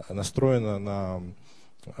настроєна на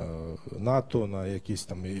НАТО, на якісь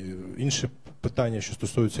там інші питання, що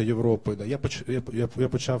стосуються Європи. Я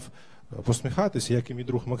почав посміхатися, як і мій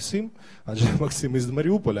друг Максим, адже Максим із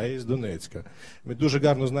Маріуполя, а я із Донецька. Ми дуже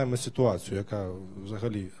гарно знаємо ситуацію, яка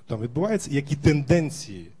взагалі там відбувається, які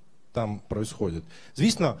тенденції там відбуваються.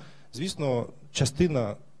 Звісно,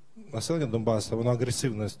 частина населення Донбасу, вона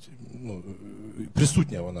агресивність,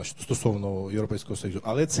 присутня вона стосовно Європейського Союзу,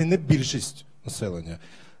 але це не більшість населення.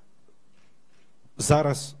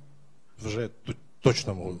 Зараз вже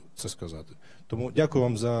точно можу це сказати. Тому дякую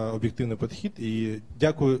вам за об'єктивний підхід і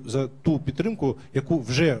дякую за ту підтримку, яку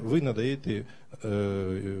вже ви надаєте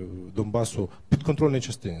Донбасу підконтрольній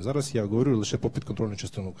частині. Зараз я говорю лише по підконтрольній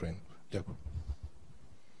частині України. Дякую.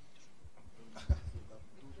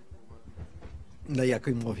 На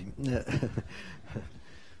якій мові?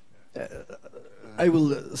 I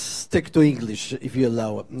will stick to English, if you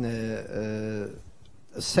allow.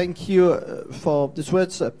 Thank you for these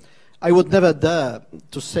words. I would never dare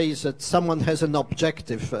to say that someone has an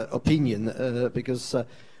objective opinion, because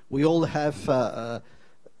we all have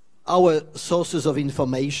our sources of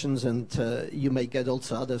information, and you may get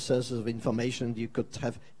also other sources of information. You could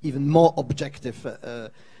have even more objective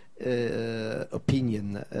opinion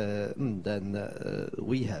than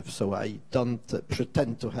we have. So I don't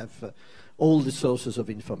pretend to have all the sources of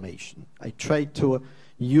information. I try to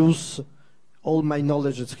use all my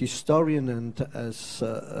knowledge as historian and as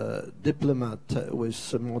diplomat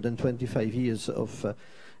with more than 25 years of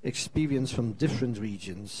experience from different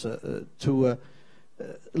regions to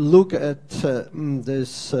look at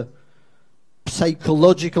this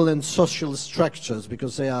psychological and social structures,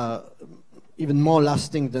 because they are even more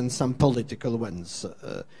lasting than some political ones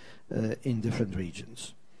in different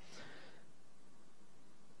regions.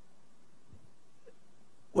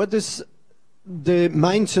 What is the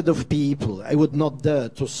mindset of people? I would not dare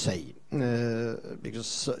to say,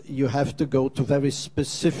 because you have to go to very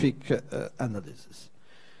specific analysis.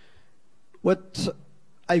 What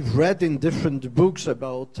I've read in different books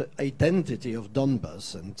about identity of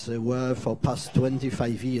Donbas, and there were for past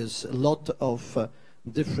 25 years a lot of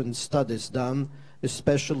different studies done,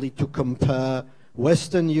 especially to compare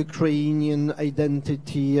Western Ukrainian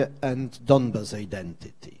identity and Donbas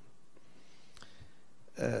identity.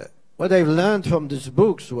 What I've learned from these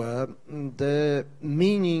books were the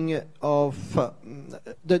meaning of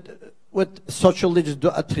what sociologists do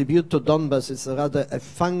attribute to Donbas is rather a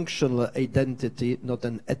functional identity, not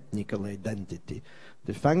an ethnical identity.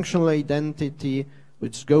 The functional identity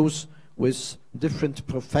which goes with different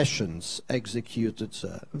professions executed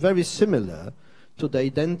there, very similar to the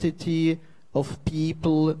identity of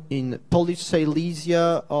people in Polish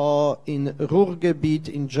Silesia or in Ruhrgebiet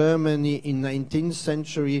in Germany in 19th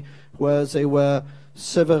century, where there were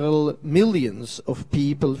several millions of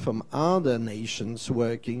people from other nations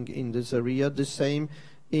working in this area. The same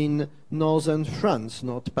in northern France,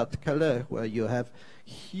 Nord-Pas-de-Calais, where you have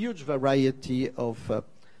huge variety of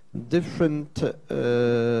different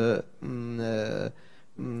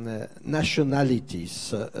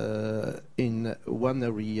nationalities in one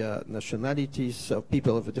area, nationalities of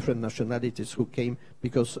people of different nationalities who came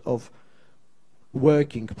because of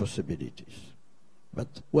working possibilities.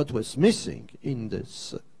 But what was missing in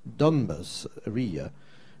this Donbas area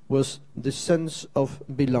was the sense of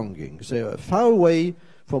belonging. They were far away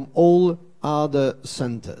from all other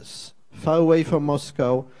centers, far away from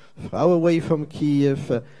Moscow, far away from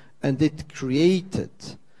Kiev, and it created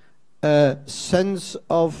a sense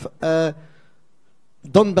of Donbas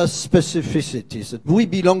specificities, that we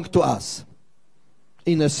belong to us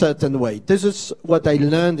in a certain way. This is what I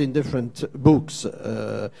learned in different books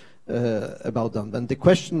about Donbas. And the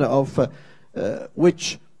question of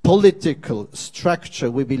which political structure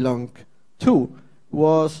we belong to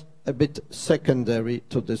was a bit secondary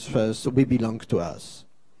to this first, we belong to us.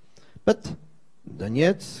 But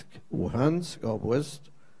Donetsk, Luhansk, Oblast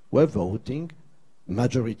were voting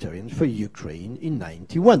majoritarian for Ukraine in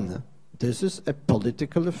 91. This is a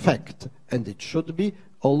political fact, and it should be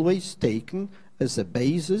always taken as a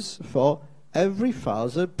basis for every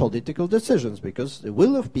further political decisions, because the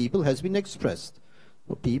will of people has been expressed.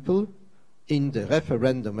 People in the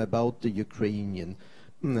referendum about the Ukrainian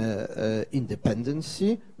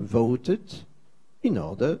independency voted in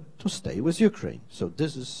order to stay with Ukraine. So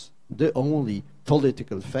this is the only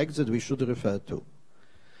political fact that we should refer to.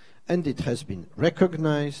 And it has been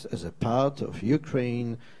recognized as a part of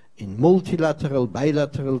Ukraine in multilateral,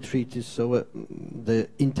 bilateral treaties, so the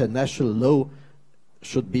international law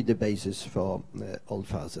should be the basis for all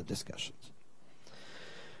further discussions.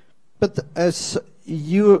 But as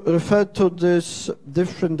you refer to these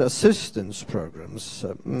different assistance programs,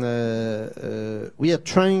 we are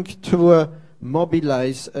trying to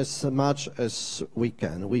mobilize as much as we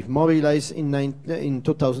can. We've mobilized in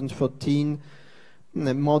 2014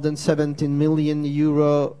 more than 17 million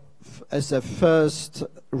euro as a first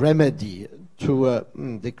remedy to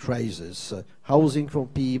the crisis. Housing for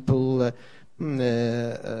people,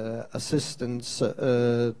 assistance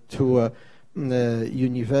to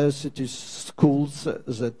universities, schools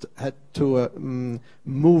that had to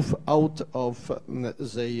move out of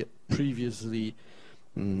the previously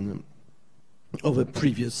of a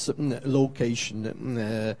previous location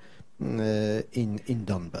in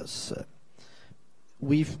Donbas.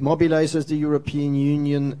 We've mobilized as the European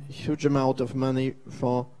Union a huge amount of money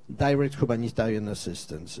for direct humanitarian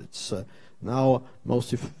assistance. It's now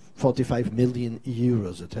mostly 45 million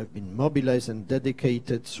euros that have been mobilized and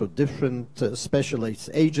dedicated through different specialized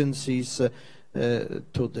agencies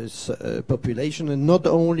to this population, and not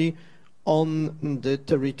only on the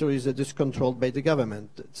territories that is controlled by the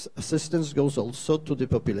government. Assistance goes also to the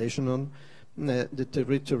population on the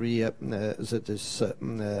territory that is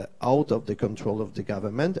out of the control of the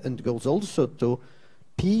government, and goes also to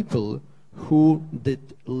people who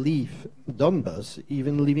did leave Donbas,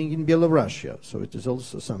 even living in Belarusia. So it is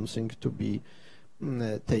also something to be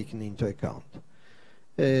taken into account.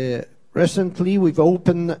 Recently, we've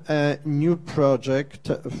opened a new project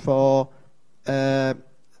for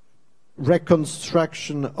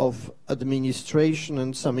reconstruction of administration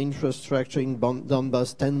and some infrastructure in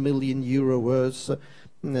Donbas. 10 million euro worth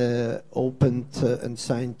opened and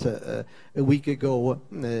signed a week ago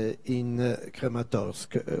in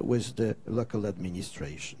Kramatorsk with the local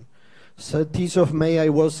administration. 30th of May, I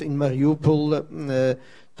was in Mariupol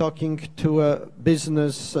talking to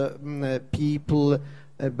business people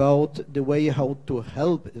about the way how to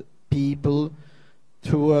help people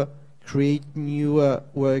to create new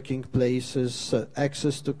working places,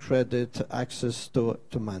 access to credit, access to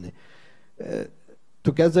money.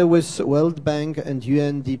 Together with World Bank and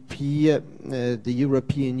UNDP, the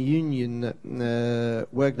European Union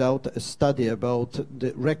worked out a study about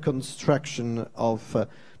the reconstruction of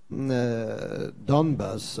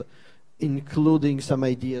Donbass, including some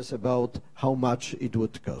ideas about how much it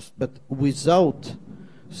would cost. But without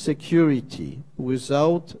security,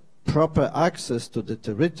 without proper access to the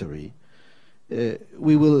territory,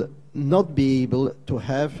 we will not be able to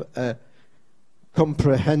have a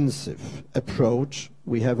comprehensive approach.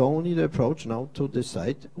 We have only the approach now to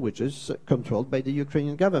decide, which is controlled by the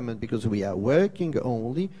Ukrainian government, because we are working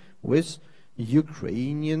only with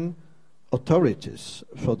Ukrainian authorities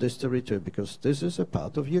for this territory, because this is a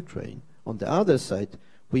part of Ukraine. On the other side,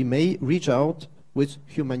 we may reach out with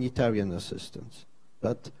humanitarian assistance,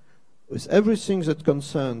 but with everything that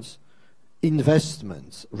concerns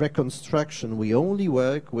investments, reconstruction, we only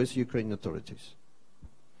work with Ukrainian authorities.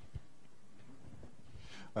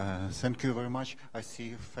 Thank you very much. I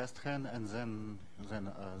see first hand and then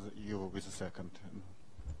you with the second.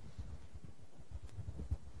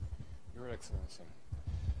 Your Excellency,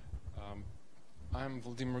 I'm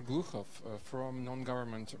Vladimir Glukhov from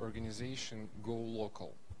non-government organization Go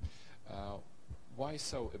Local. Why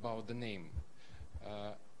so about the name?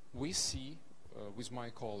 We see with my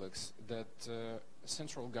colleagues that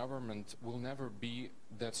central government will never be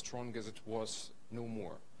that strong as it was no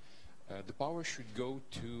more. The power should go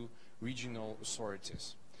to regional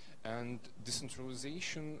authorities, and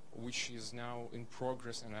decentralization, which is now in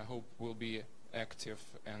progress and I hope will be active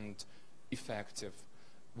and effective,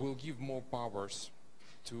 will give more powers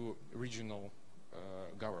to regional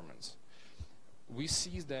governments. We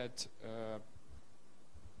see that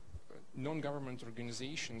non-government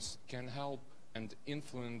organizations can help and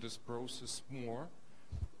influence this process more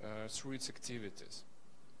through its activities.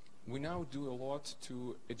 We now do a lot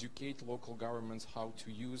to educate local governments how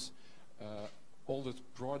to use all the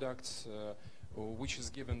products which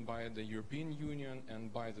is given by the European Union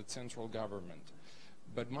and by the central government.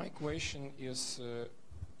 But my question is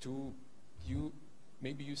to you,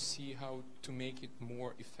 maybe you see how to make it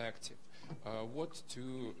more effective, what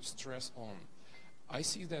to stress on. I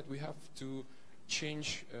see that we have to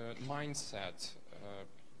change mindset,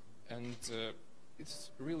 and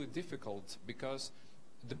it's really difficult because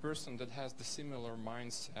the person that has the similar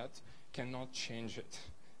mindset cannot change it.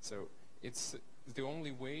 So it's the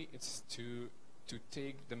only way is to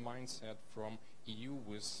take the mindset from EU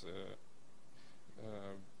with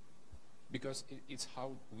because it's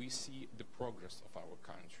how we see the progress of our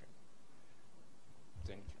country.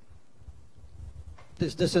 Thank you.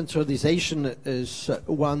 This decentralization is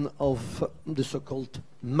one of the so-called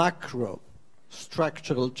macro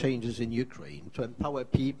structural changes in Ukraine to empower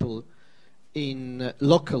people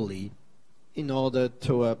locally in order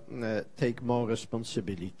to take more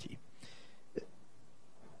responsibility.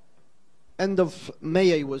 End of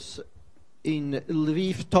May, I was in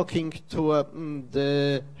Lviv talking to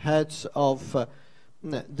the heads of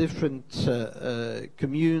different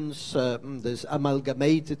communes, there's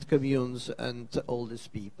amalgamated communes and all these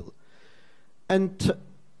people. And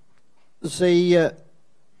they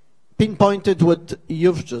pinpointed what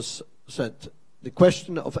you've just said, the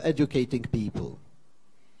question of educating people.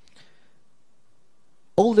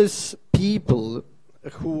 All these people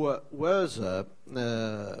who were there,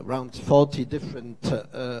 around 40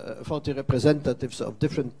 representatives of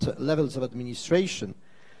different levels of administration,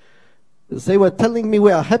 they were telling me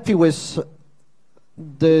we are happy with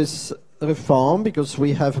this reform because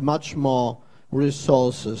we have much more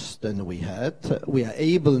resources than we had. We are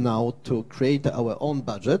able now to create our own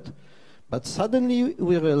budget, but suddenly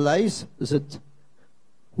we realize that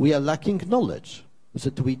we are lacking knowledge,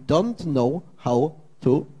 that we don't know how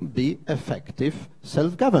to be effective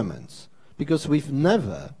self-governments, because we've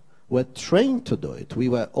never were trained to do it. We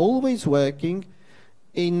were always working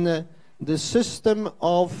in the system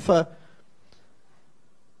of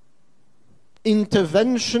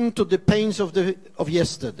intervention to the pains of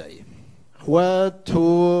yesterday, where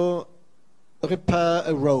to repair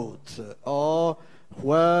a road, or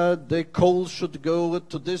where the coal should go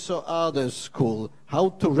to this or other school, how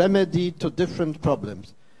to remedy to different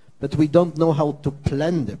problems. But we don't know how to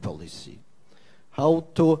plan the policy, how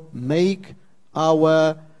to make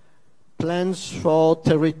our plans for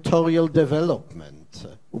territorial development,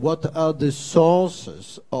 what are the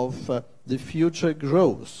sources of the future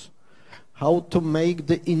growth, how to make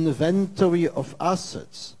the inventory of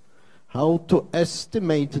assets, how to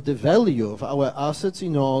estimate the value of our assets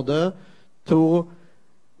in order to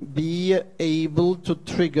be able to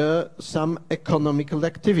trigger some economical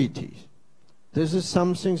activity. This is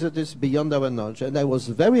something that is beyond our knowledge. And I was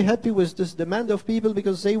very happy with this demand of people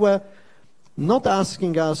because they were not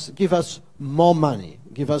asking us, give us more money,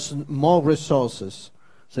 give us more resources.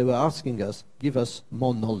 They were asking us, give us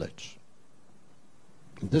more knowledge.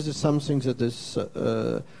 This is something that is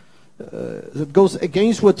that goes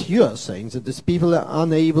against what you are saying, that these people are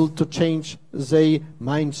unable to change their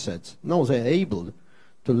mindsets. No, they are able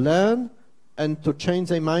to learn and to change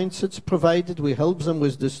their mindsets, provided we help them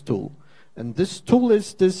with this tool. And this tool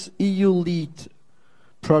is this EU LEAD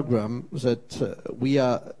program that we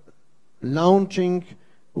are launching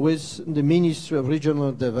with the Ministry of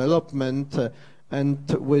Regional Development and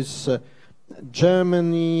with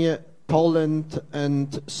Germany, Poland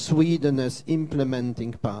and Sweden as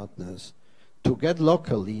implementing partners, to get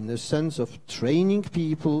locally in a sense of training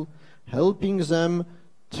people, helping them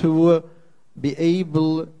to be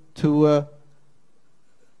able to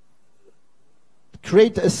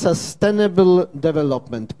create a sustainable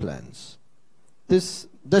development plans. This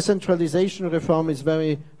decentralization reform is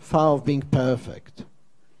very far from being perfect.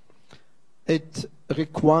 It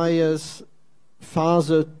requires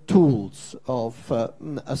further tools of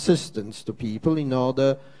assistance to people in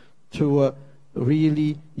order to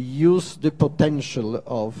really use the potential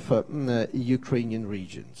of Ukrainian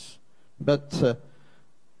regions. But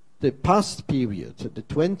the past period, the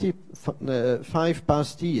 25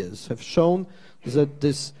 past years, have shown that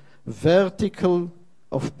this vertical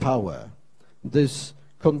of power, this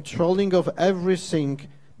controlling of everything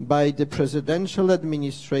by the presidential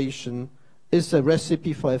administration, is a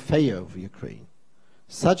recipe for a failure of Ukraine.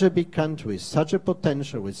 Such a big country, such a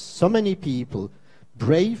potential, with so many people,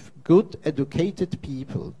 brave, good, educated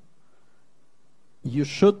people. You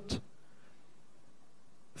should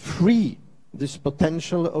free this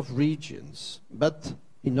potential of regions. But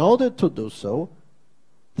in order to do so,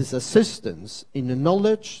 this assistance in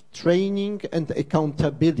knowledge, training, and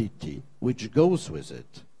accountability, which goes with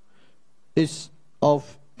it, is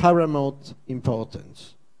of paramount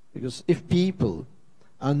importance. Because if people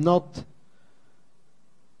are not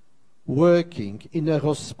working in a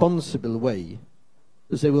responsible way,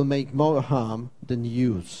 they will make more harm than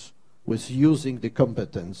use with using the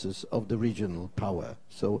competences of the regional power.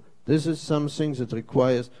 So this is something that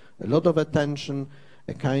requires a lot of attention,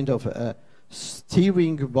 a kind of a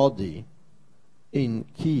steering body in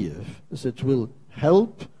Kiev that will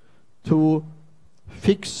help to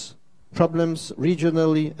fix problems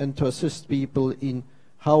regionally and to assist people in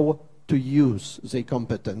how to use their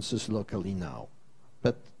competences locally now.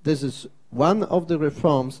 But this is one of the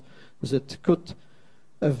reforms that could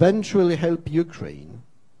eventually help Ukraine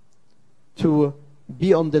to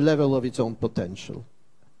be on the level of its own potential.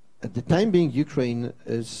 At the time being, Ukraine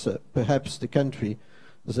is perhaps the country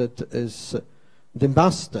that is the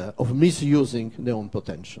master of misusing their own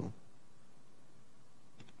potential.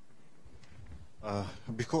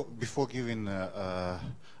 Before giving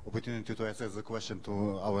opportunity to answer the question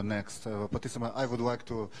to our next participant, I would like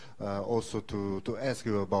to also to ask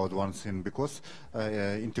you about one thing, because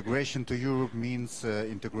integration to Europe means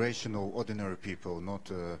integration of ordinary people,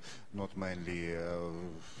 not mainly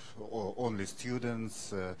only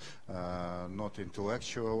students, not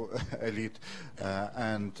intellectual elite.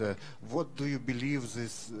 And what do you believe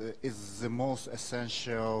this is the most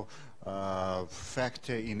essential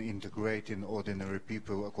factor in integrating ordinary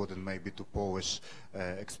people, according maybe to Polish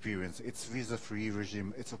experience? It's visa-free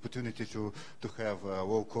regime, it's opportunity to have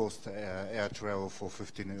low-cost air travel for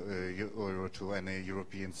 15 euro to any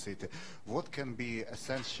European city. What can be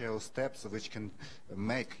essential steps which can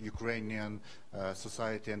make Ukrainian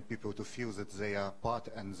society and people to feel that they are part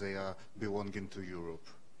and they are belonging to Europe?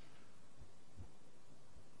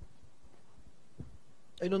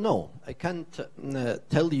 I don't know. I can't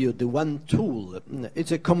tell you the one tool.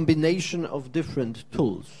 It's a combination of different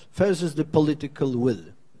tools. First is the political will.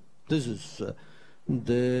 This is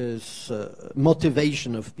this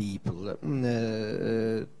motivation of people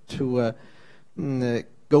to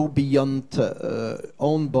go beyond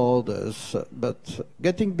own borders. But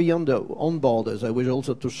getting beyond their own borders, I wish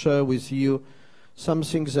also to share with you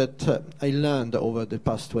something that I learned over the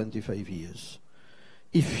past 25 years.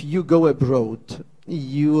 If you go abroad,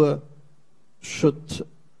 you should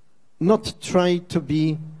not try to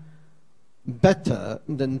be better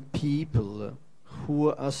than people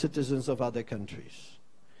who are citizens of other countries.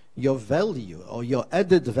 Your value or your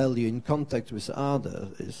added value in contact with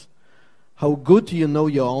others is how good you know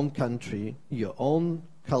your own country, your own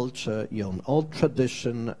culture, your own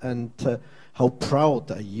tradition, and how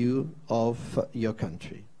proud are you of your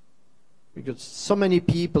country. Because so many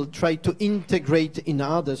people try to integrate in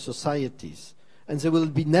other societies, and they will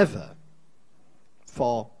be never,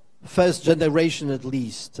 for first generation at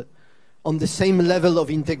least, on the same level of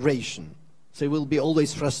integration. They will be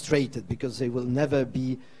always frustrated because they will never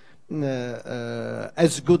be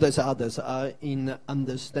as good as others are in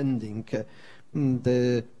understanding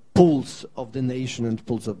the pulse of the nation and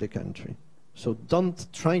pulse of the country. So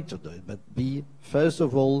don't try to do it, but be, first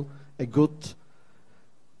of all, a good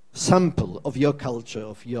sample of your culture,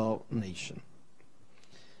 of your nation.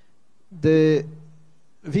 The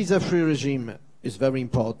visa-free regime is very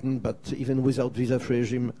important, but even without visa-free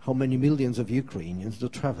regime, how many millions of Ukrainians do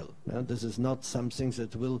travel? This is not something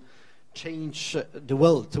that will change the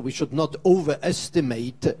world. We should not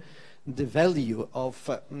overestimate the value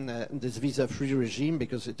of this visa-free regime,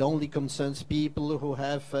 because it only concerns people who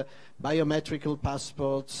have biometrical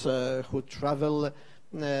passports, who travel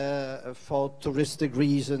for touristic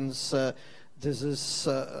reasons. This is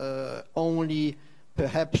only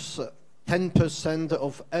perhaps 10%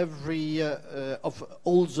 of of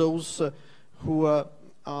all those who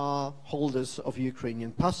are holders of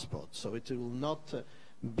Ukrainian passports. So it will not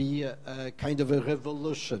be a kind of a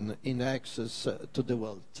revolution in access to the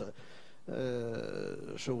world.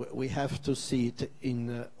 So we have to see it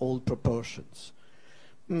in all proportions.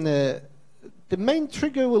 The main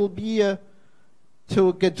trigger will be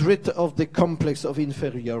to get rid of the complex of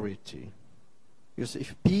inferiority. Because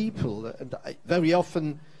if people, and I very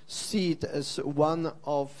often see it as one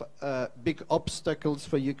of big obstacles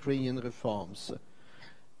for Ukrainian reforms,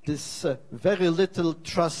 this very little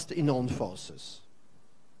trust in own forces.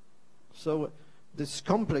 So this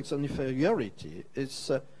complex of inferiority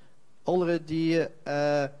is already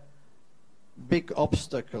a big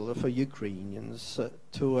obstacle for Ukrainians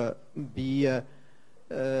to be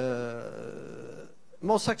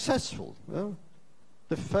more successful.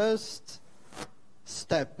 The first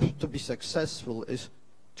step to be successful is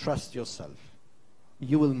trust yourself.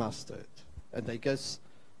 You will master it. And I guess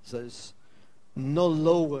there's no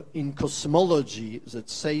law in cosmology that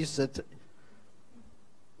says that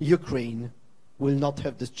Ukraine will not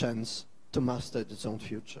have the chance to master its own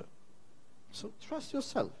future. So trust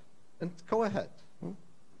yourself and go ahead.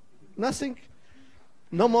 Nothing,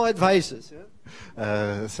 no more advices.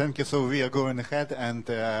 Yeah? Thank you. So we are going ahead, and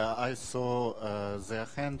I saw their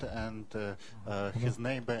hand and his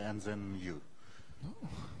neighbor, and then you.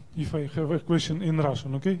 If I have a question in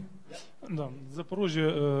Russian, okay? Да,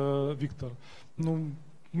 Запорожье, Виктор. Ну,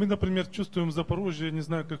 мы, например, чувствуем в Запорожье, не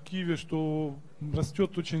знаю, как в Киеве, что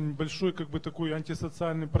растет очень большой, как бы, такой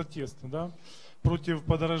антисоциальный протест, да, против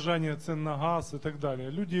подорожания цен на газ и так далее.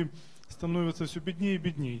 Люди становятся все беднее и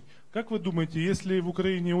беднее. Как вы думаете, если в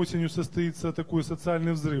Украине осенью состоится такой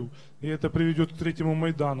социальный взрыв, и это приведет к третьему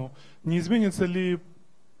Майдану, не изменится ли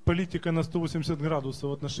политика на 180 градусов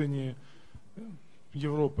в отношении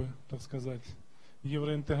Европы, так сказать,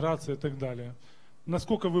 евроинтеграция и так далее?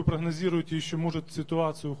 Насколько вы прогнозируете, еще может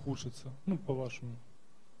ситуация ухудшиться? Ну, по-вашему.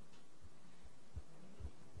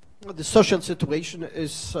 The social situation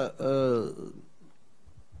is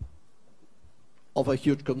of a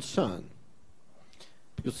huge concern,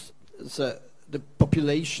 because the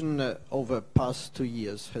population over past 2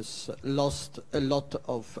 years has lost a lot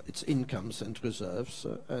of its incomes and reserves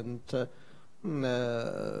and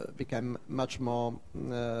become much more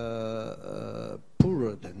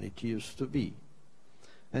poorer than it used to be.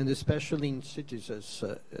 And especially in cities as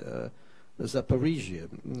Zaporizhia.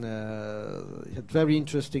 Had very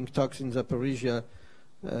interesting talks in Zaporizhia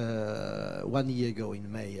 1 year ago in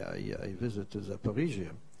May. I visited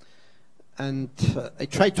Zaporizhia. And I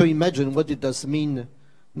tried to imagine what it does mean,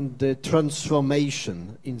 the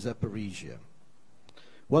transformation in Zaporizhia.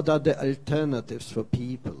 What are the alternatives for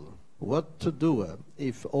people? What to do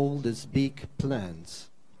if all these big plans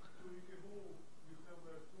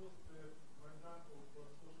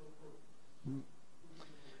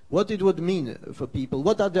what it would mean for people?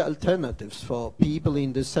 What are the alternatives for people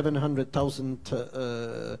in the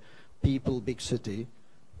 700,000 people big city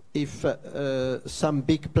if some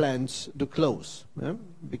big plants do close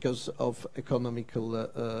because of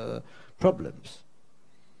economical problems?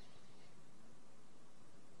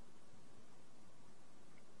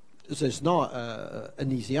 There's not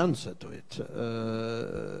an easy answer to it.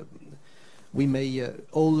 We may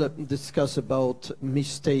all discuss about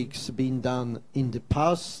mistakes being done in the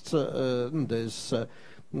past. There's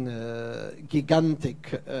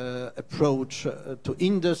gigantic approach to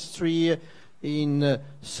industry in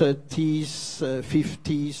 30s,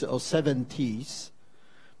 50s or 70s,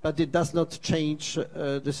 but it does not change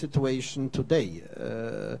the situation today.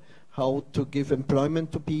 How to give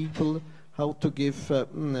employment to people, how to give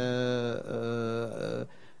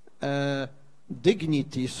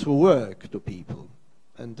dignity through work to people,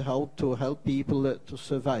 and how to help people to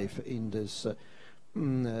survive in this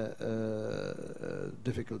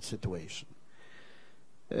difficult situation.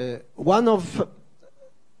 One of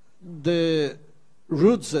the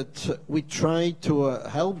routes that we try to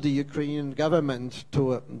help the Ukrainian government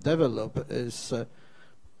to develop is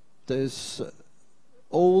this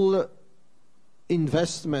all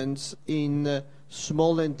investments in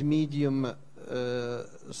small and medium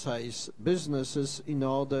size businesses in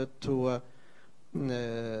order to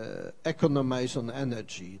economize on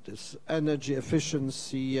energy. This energy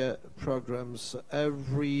efficiency programs,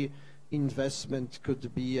 every investment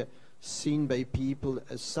could be seen by people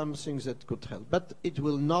as something that could help. But it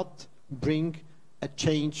will not bring a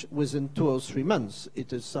change within 2 or 3 months.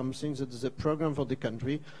 It is something that is a program for the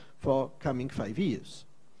country for coming 5 years.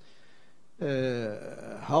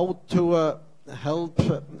 How to help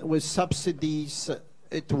with subsidies,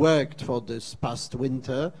 it worked for this past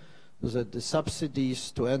winter, that the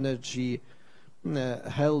subsidies to energy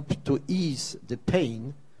help to ease the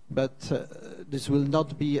pain, but this will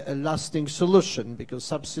not be a lasting solution because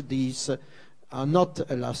subsidies are not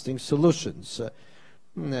a lasting solutions.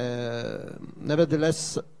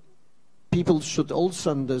 Nevertheless, people should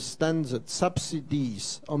also understand that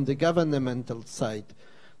subsidies on the governmental side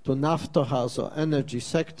to Naftogaz or energy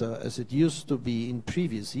sector, as it used to be in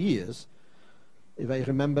previous years. If I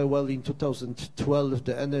remember well, in 2012,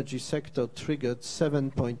 the energy sector triggered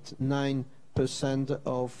 7.9%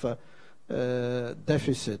 of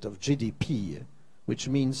deficit of GDP, which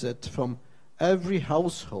means that from every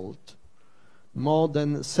household, more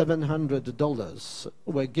than $700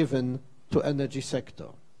 were given to energy sector.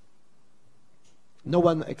 No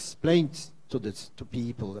one explained to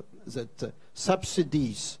people that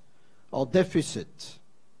subsidies or deficit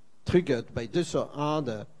triggered by this or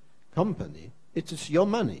other company, it is your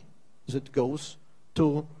money that goes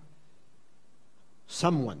to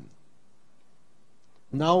someone.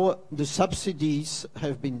 Now the subsidies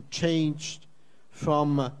have been changed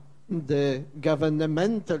from the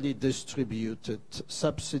governmentally distributed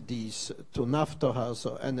subsidies to Naftogaz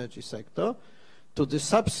or energy sector to the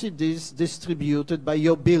subsidies distributed by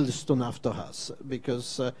your bills to Naftogaz,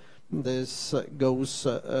 because this goes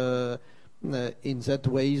in that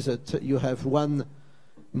way that you have one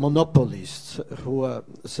monopolist who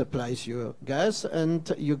supplies your gas,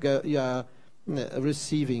 and you are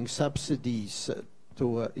receiving subsidies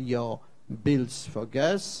to your bills for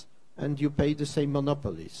gas, and you pay the same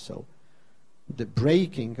monopoly. So the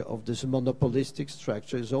breaking of this monopolistic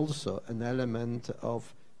structure is also an element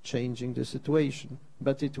of changing the situation,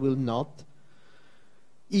 but it will not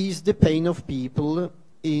ease the pain of people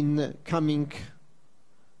in coming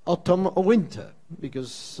autumn or winter,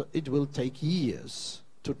 because it will take years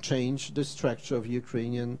to change the structure of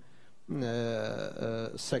Ukrainian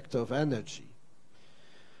sector of energy.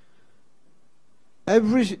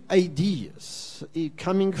 Every ideas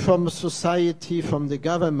coming from society, from the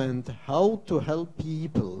government, how to help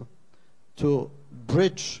people to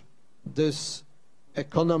bridge this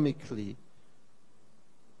economically,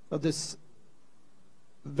 this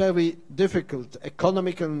very difficult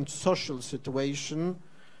economic and social situation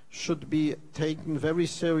should be taken very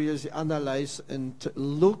seriously, analyzed, and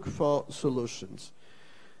look for solutions.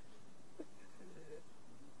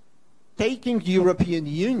 Taking the European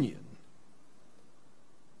Union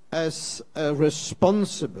as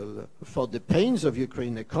responsible for the pains of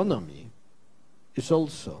Ukraine economy is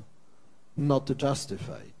also not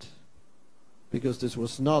justified, because this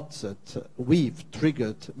was not that we've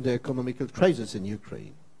triggered the economical crisis in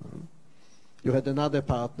Ukraine. You had another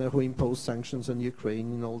partner who imposed sanctions on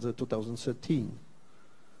Ukraine in all the 2013,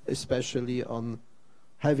 especially on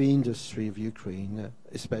heavy industry of Ukraine,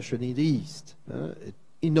 especially in the east,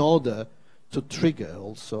 in order to trigger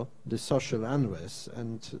also the social unrest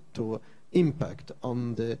and to impact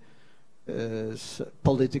on the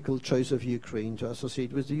political choice of Ukraine to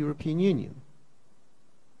associate with the European Union.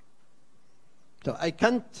 So I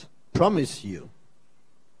can't promise you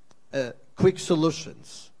quick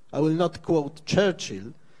solutions. I will not quote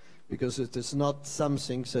Churchill, because it is not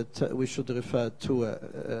something that we should refer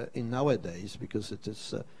to in nowadays, because it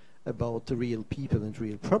is about real people and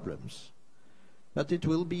real problems. But it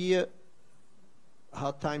will be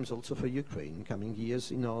hard times also for Ukraine in coming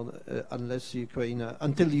years, unless Ukraine,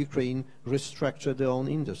 until Ukraine restructure their own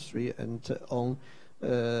industry and own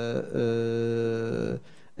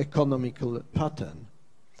economical pattern.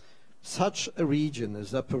 Such a region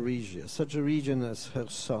as Zaporizhia, such a region as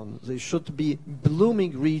Kherson, they should be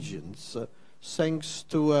blooming regions thanks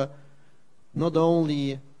to not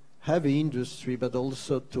only heavy industry, but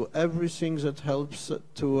also to everything that helps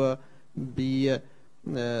to be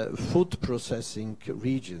food processing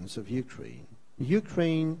regions of Ukraine.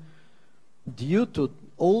 Ukraine, due to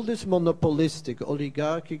all these monopolistic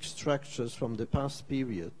oligarchic structures from the past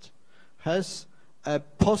period has a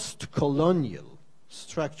post-colonial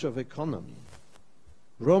structure of economy.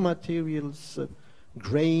 Raw materials,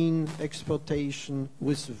 grain exportation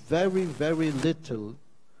with very, very little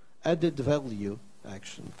added value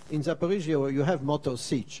action. In Zaporizhia, you have Motor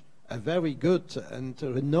Sich, a very good and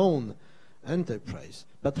renowned enterprise.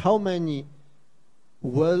 But how many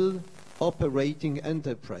well-operating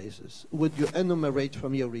enterprises would you enumerate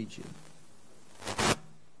from your region?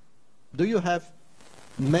 Do you have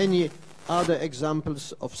many other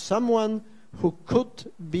examples of someone who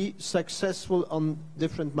could be successful on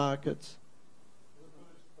different markets?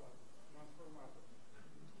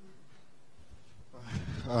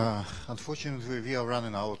 Unfortunately, we are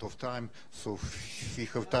running out of time, so if we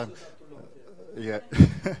have time. Yeah.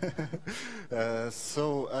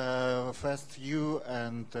 First you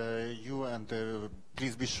and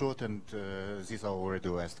please be short, and these are already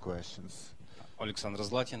last questions. Alexander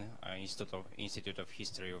Zlatin, Institute of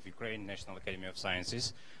History of Ukraine, National Academy of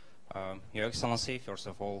Sciences. Your Excellency, first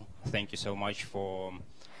of all, thank you so much for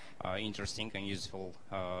interesting and useful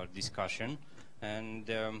discussion. And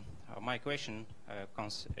my question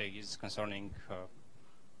is concerning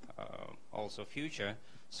also future.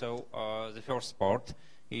 So the first part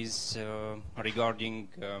is regarding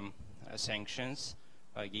sanctions,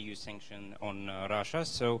 EU sanction on Russia.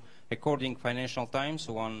 So according to Financial Times,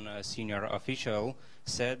 one senior official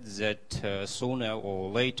said that sooner or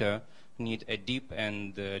later need a deep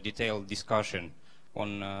and detailed discussion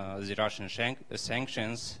on the Russian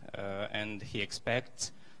sanctions, and he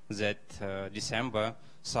expects that December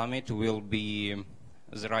summit will be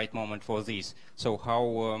the right moment for this. So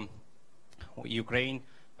how Ukraine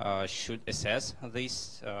should assess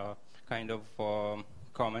this kind of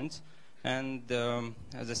comments? And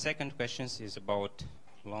the second question is about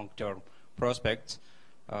long-term prospects.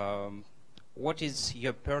 What is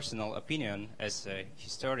your personal opinion as a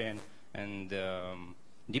historian and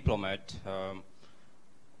diplomat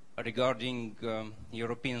regarding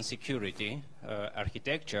European security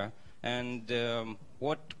architecture, and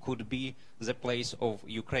what could be the place of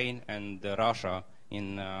Ukraine and Russia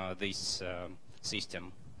in this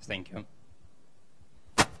system? Thank you.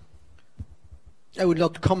 I would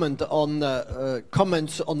not comment on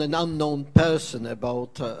comments on an unknown person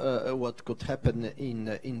about what could happen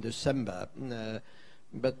in December.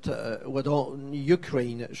 But what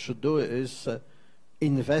Ukraine should do is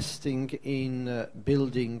investing in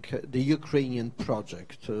building the Ukrainian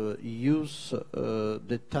project, use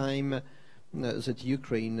the time that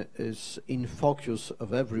Ukraine is in focus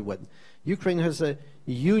of everyone. Ukraine has a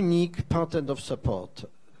unique pattern of support.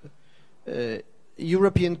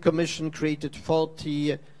 European Commission created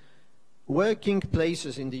 40 working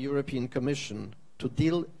places in the European Commission to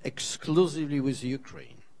deal exclusively with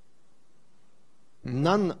Ukraine.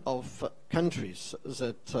 None of countries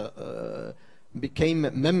that became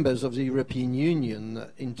members of the European Union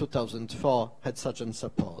in 2004 had such a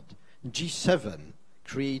support. G7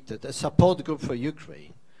 created a support group for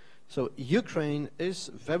Ukraine. So Ukraine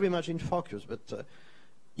is very much in focus, but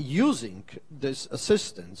using this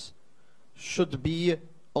assistance should be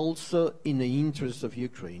also in the interest of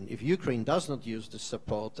Ukraine. If Ukraine does not use this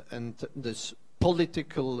support and this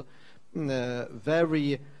political,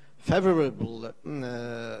 very favorable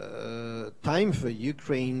time for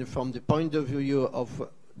Ukraine from the point of view of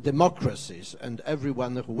democracies and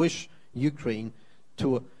everyone who wish Ukraine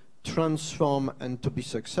to transform and to be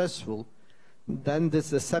successful, then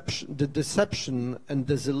the deception and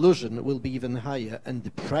disillusion will be even higher, and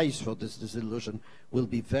the price for this disillusion will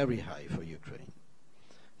be very high for Ukraine.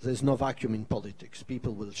 There's no vacuum in politics.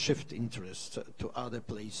 People will shift interest to other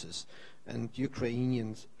places, and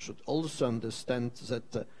Ukrainians should also understand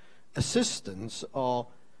that assistance or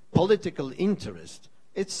political interest,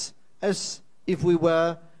 it's as if we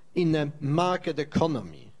were in a market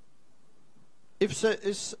economy. If there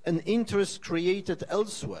is an interest created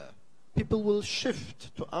elsewhere, people will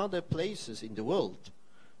shift to other places in the world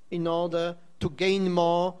in order to gain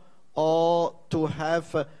more or to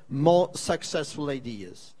have more successful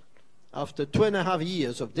ideas. After 2.5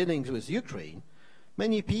 years of dealing with Ukraine,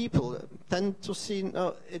 many people tend to see,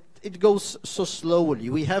 no, it goes so slowly.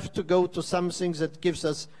 We have to go to something that gives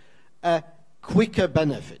us a quicker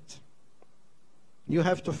benefit. You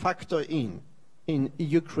have to factor in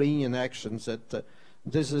Ukrainian actions that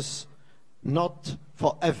this is not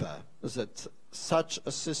forever, that such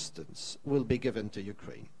assistance will be given to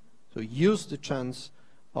Ukraine. So use the chance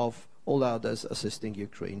of all others assisting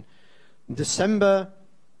Ukraine. December,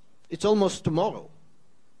 it's almost tomorrow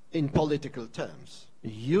in political terms.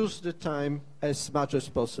 Use the time as much as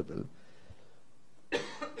possible.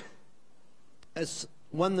 as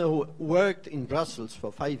one who worked in Brussels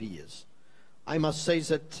for 5 years, I must say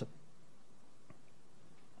that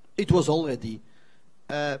it was already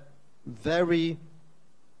a very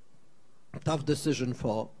tough decision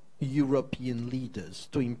for European leaders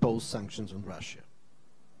to impose sanctions on Russia.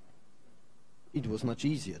 It was much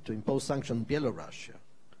easier to impose sanctions on Belarus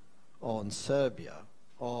or on Serbia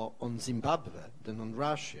or on Zimbabwe than on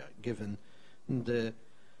Russia, given the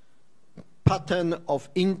pattern of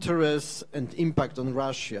interest and impact on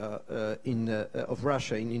Russia of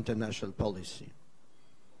Russia in international policy.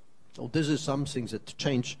 So this is something that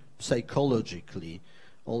changed psychologically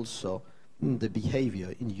also the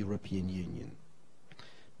behavior in the European Union.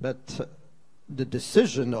 But the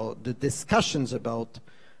decision or the discussions about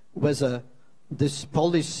whether this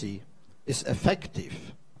policy is effective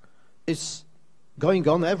is going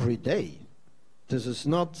on every day. This is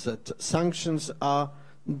not that sanctions are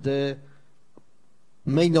the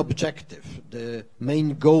main objective, the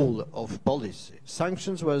main goal of policy.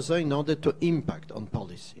 Sanctions were there in order to impact on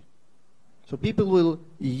policy. So people will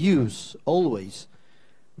use always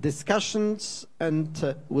discussions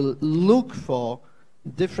and will look for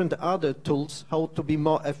different other tools how to be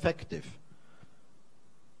more effective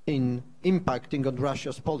in impacting on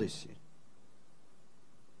Russia's policy.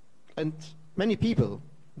 And many people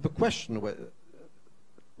question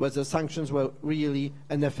whether sanctions were really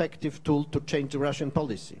an effective tool to change the Russian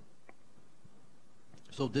policy.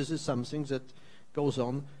 So this is something that goes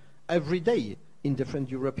on every day in different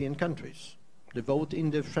European countries. The vote in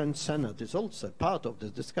the French Senate is also part of the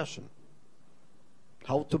discussion.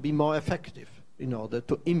 How to be more effective in order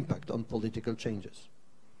to impact on political changes.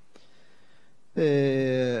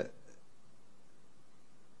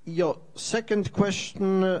 Your second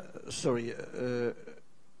question, Regarding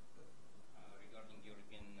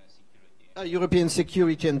European security. European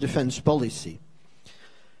security and defense policy.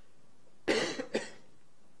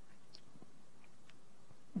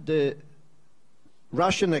 The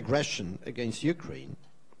Russian aggression against Ukraine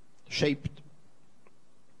shaped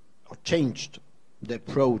or changed the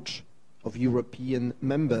approach of European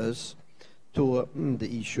members to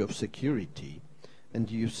the issue of security. And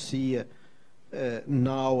you see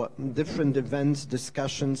now different events,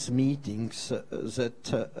 discussions, meetings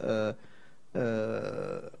that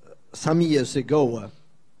some years ago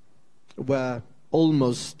were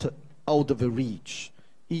almost out of reach.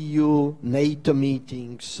 EU, NATO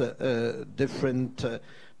meetings, different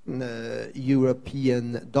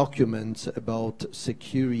European documents about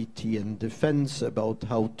security and defense, about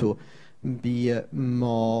how to be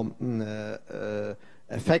more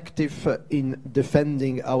effective in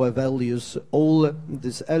defending our values. All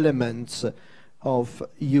these elements of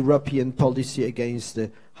European policy against the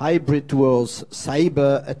hybrid wars,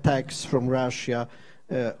 cyber attacks from Russia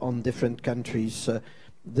on different countries.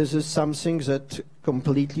 This is something that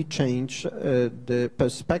completely changed the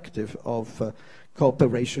perspective of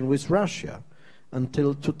cooperation with Russia.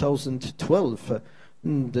 Until 2012,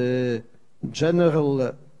 the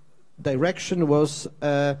general direction was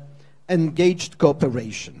engaged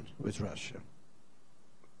cooperation with Russia.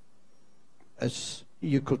 As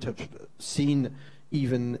you could have seen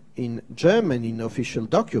even in Germany in official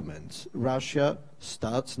documents, Russia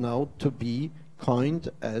starts now to be coined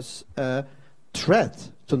as a threat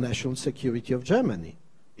to national security of Germany.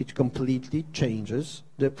 It completely changes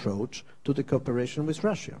the approach to the cooperation with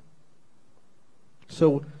Russia.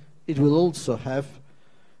 So it will also have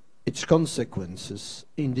its consequences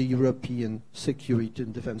in the European security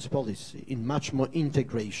and defense policy, in much more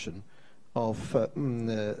integration of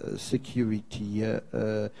security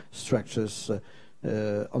structures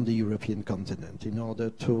on the European continent in order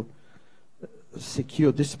to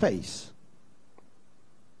secure the space.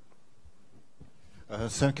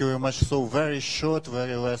 Thank you very much. So very short,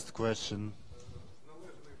 very last question.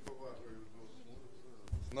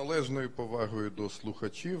 З належною повагою до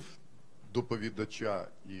слухачів, доповідача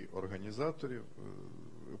і організаторів,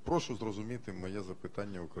 прошу зрозуміти моє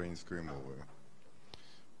запитання українською мовою.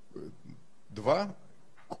 Два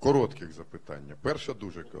коротких запитання. Перше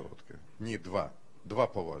дуже коротке. Ні, два. Два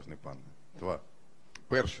поважні, пане. Два.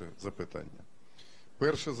 Перше запитання.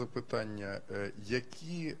 Перше запитання.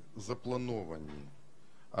 Які заплановані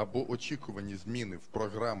або очікувані зміни в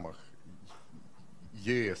програмах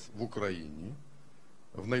ЄС в Україні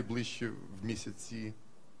в найближчі місяці,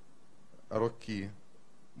 роки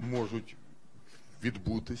можуть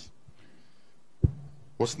відбутись?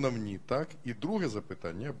 Основні, так? І друге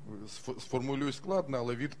запитання, сформулюю складно,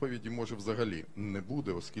 але відповіді може взагалі не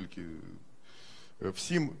буде, оскільки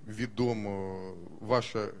всім відомо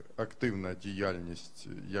ваша активна діяльність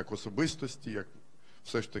як особистості, як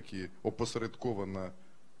все ж таки опосередкована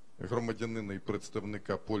громадянина і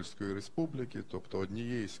представника Польської Республіки, тобто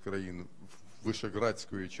однієї з країн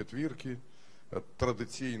Вишеградської четвірки,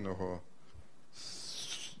 традиційного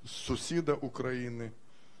сусіда України.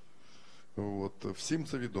 От, всім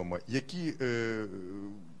це відомо.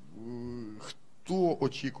 Хто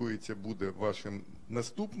очікується буде вашим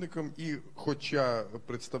наступником? І хоча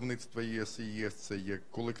представництво ЄС і ЄС це є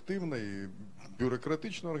колективна і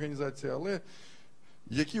бюрократична організація, але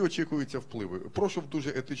які очікуються впливи? Прошу в дуже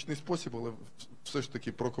етичний спосіб, але все ж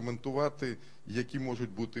таки прокоментувати, які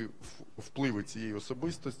можуть бути впливи цієї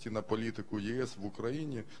особистості на політику ЄС в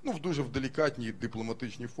Україні. Ну, в дуже делікатній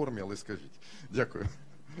дипломатичній формі, але скажіть. Дякую.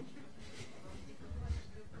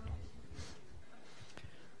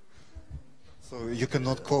 So you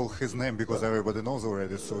cannot call his name because everybody knows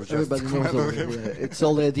already. So just Everybody knows comment on already, him. It's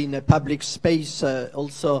already in a public space.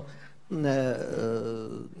 Also,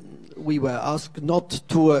 we were asked not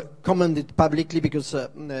to comment it publicly because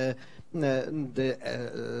the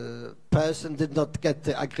person did not get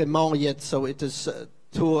the agreement yet, so it is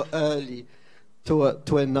too early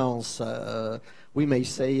to announce. We may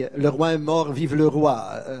say, le roi est mort, vive le roi,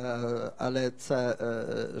 ale це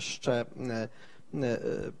ще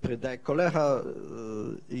прийде колега,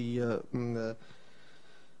 і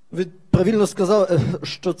ви правильно сказали,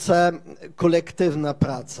 що це колективна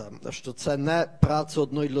праця, що це не праця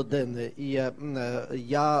одної людини. І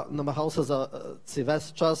я намагався за цей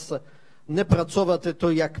весь час не працювати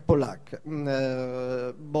то як поляк.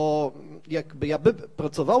 Бо якби я би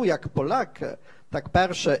працював як поляк, так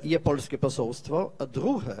перше є польське посольство, а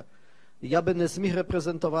друге, я би не зміг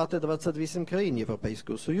репрезентувати 28 країн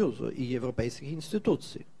Європейського Союзу і європейських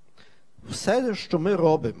інституцій. Все, що ми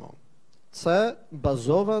робимо, це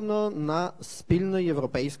базовано на спільній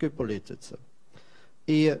європейській політиці.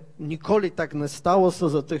 І ніколи так не сталося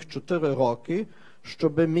за тих 4 роки,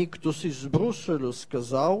 щоб мені хтось із Брюсселю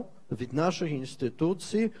сказав від наших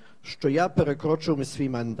інституцій, що я перекрочив свій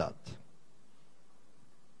мандат.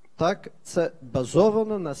 Так, це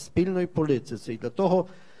базовано на спільній політиці. І для того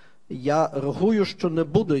я рахую, що не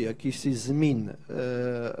буде якихось змін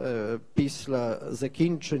після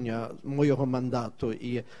закінчення моєго мандату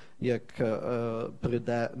і як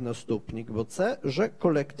прийде наступник, бо це вже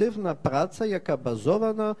колективна праця, яка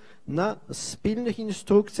базована на спільних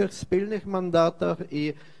інструкціях, спільних мандатах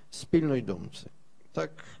і спільної думці.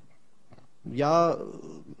 Так, я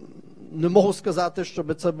не можу сказати,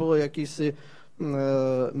 щоб це було якийсь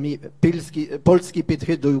польський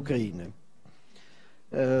підхід до України.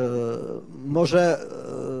 Може,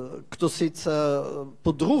 хтось це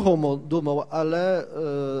по-другому думав, але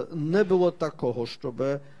не було такого, щоб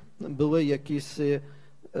були якісь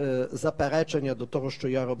заперечення до того, що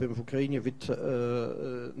я робив в Україні від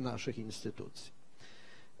наших інституцій.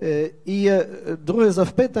 І друге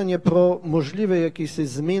запитання про можливі якісь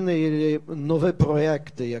зміни і нові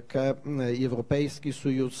проекти, які Європейський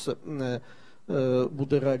Союз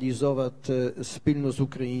буде реалізовувати спільно з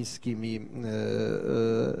українськими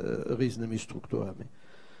різними структурами.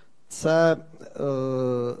 Це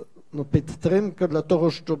підтримка для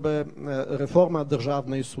того, щоб реформа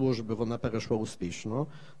державної служби вона перейшла успішно.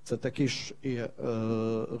 Це також і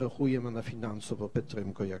рахуємо на фінансову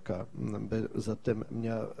підтримку, яка би за тим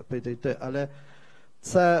має підійти. Але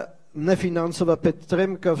це не фінансова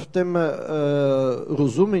підтримка в тим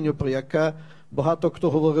розумінню, про яке багато хто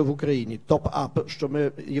говорив в Україні. Топ-ап,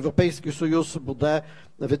 що Європейський Союз буде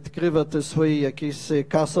відкривати свої якісь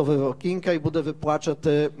касові окінка і буде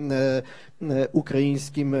виплачувати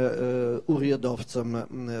українським урядовцям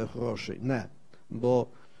гроші. Не, бо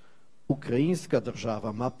українська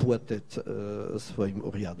держава має платити своїм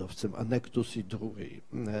урядовцям, а не хтось і другий.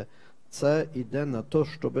 Це йде на те,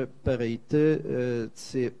 щоб перейти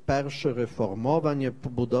ці перші реформовані,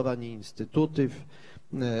 побудовані інститутів,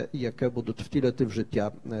 яке будуть втілити в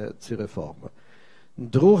життя ці реформи.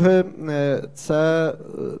 Друге, це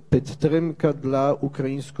підтримка для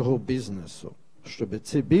українського бізнесу, щоб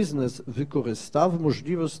цей бізнес використав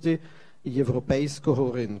можливості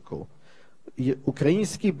європейського ринку.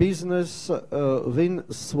 Український бізнес, він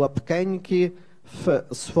слабкенький в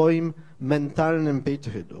своїм ментальним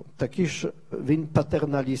підході. Також він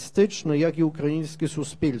патерналістичний, як і українське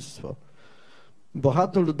суспільство.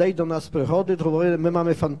 Багато людей до нас приходять, говорять, ми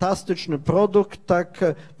маємо фантастичний продукт,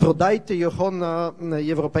 так продайте його на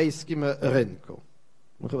європейському ринку.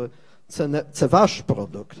 Це ваш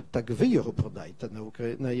продукт, так ви його продайте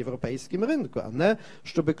на європейському ринку, а не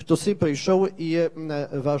щоб хтось прийшов і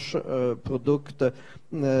ваш продукт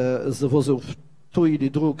завозив в ту і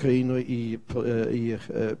другу країну і їх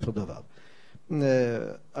продавав.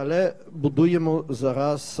 Але будуємо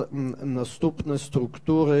зараз наступні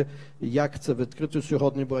структури, як це відкрито.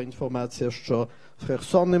 Сьогодні була інформація, що в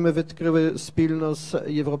Херсоні ми відкрили спільно з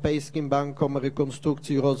Європейським банком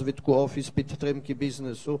реконструкції, розвитку, офіс підтримки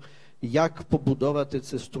бізнесу, як побудувати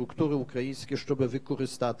ці структури українські, щоб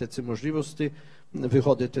використати ці можливості,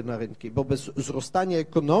 виходити на ринки. Бо без зростання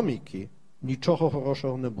економіки нічого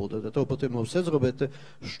хорошого не буде. Для того потрібно все зробити,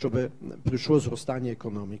 щоб прийшло зростання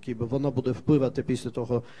економіки, бо воно буде впливати після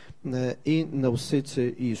того і на всі ці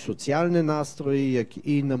і соціальні настрої, як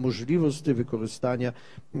і на можливості використання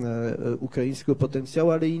українського потенціалу,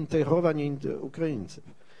 але і інтегрування українців.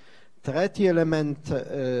 Третій елемент,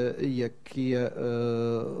 який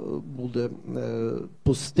буде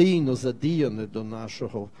постійно задіяний до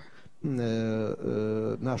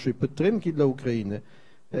нашої підтримки для України,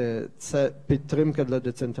 це підтримка для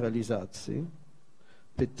децентралізації,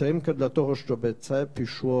 підтримка для того, щоб це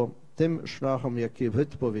пішло тим шляхом, який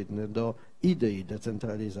відповідний до ідеї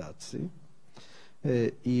децентралізації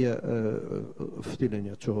і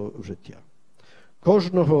втілення цього в життя.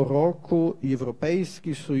 Кожного року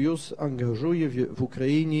Європейський Союз ангажує в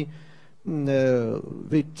Україні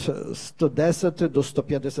від 110 до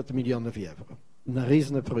 150 мільйонів євро на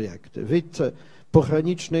різні проєкти. Від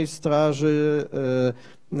пограничної стражі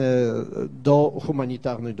до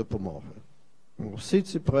гуманітарної допомоги. Всі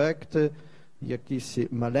ці проєкти, якісь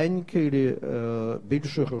маленькі або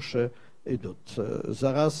більше грошей йдуть.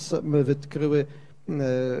 Зараз ми відкрили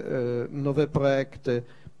нові проєкти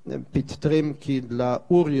підтримки для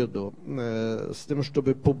уряду з тим,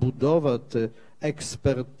 щоб побудувати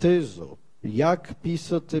експертизу, як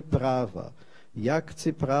писати права, як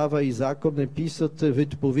ці права і закони писати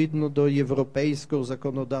відповідно до європейського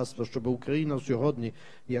законодавства, щоб Україна сьогодні,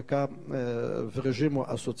 яка в режиму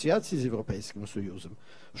асоціації з Європейським Союзом,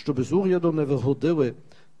 щоб з уряду не виходили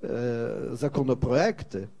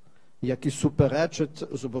законопроекти, які суперечать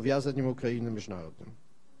зобов'язанням України міжнародним.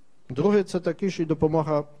 Друге, це також і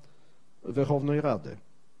допомога Верховної Ради.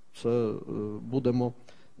 Це будемо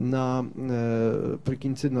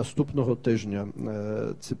наприкінці наступного тижня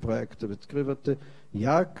ці проекти відкривати,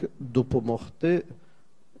 як допомогти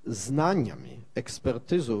знаннями,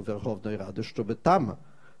 експертизою Верховної Ради, щоб там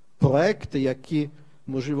проекти, які,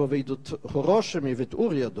 можливо, вийдуть хорошими від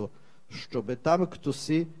уряду, щоб там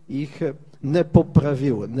хтось їх не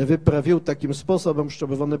поправив, не виправив таким способом, щоб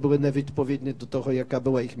вони були невідповідні до того, яка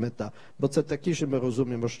була їх мета. Бо це такі ж ми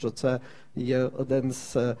розуміємо, що це є один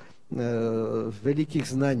з великих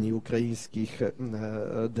знань українських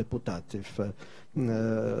депутатів.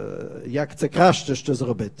 Як це краще ще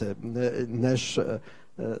зробити, ніж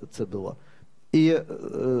це було. І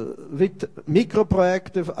від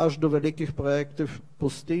мікропроєктів аж до великих проєктів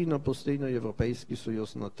постійно Європейський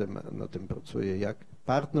Союз над тим працює, як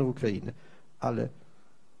партнер України. Але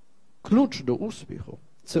ключ до успіху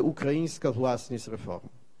 – це українська власність реформ.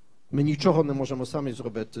 Ми нічого не можемо самі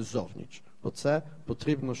зробити зовніч. Оце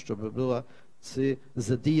потрібно, щоб була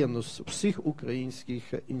задіяність всіх українських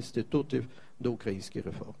інститутів до українських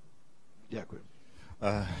реформ. Дякую.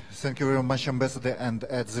 Thank you very much, Ambassador. And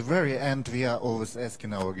at the very end, we are always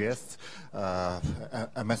asking our guests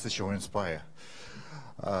a message or inspire.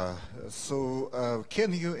 Can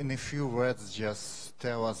you, in a few words, just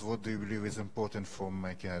tell us what do you believe is important for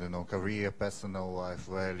making, I don't know, career, personal life,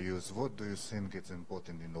 values? What do you think is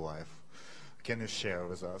important in life? Can you share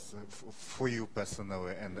with us for you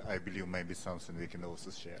personally, and I believe maybe something we can also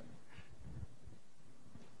share?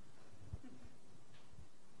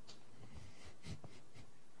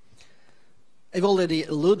 I've already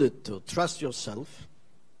alluded to trust yourself,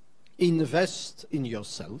 invest in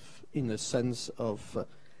yourself in a sense of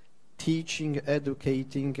teaching,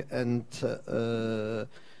 educating, and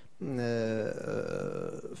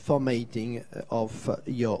formatting of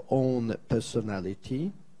your own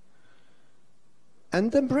personality,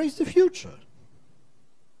 and embrace the future.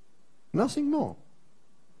 Nothing more.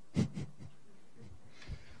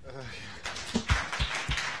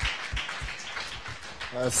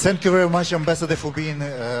 Thank you very much, Ambassador, for being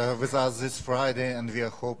with us this Friday, and we are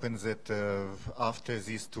hoping that after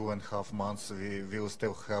these 2.5 months, we will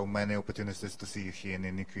still have many opportunities to see you here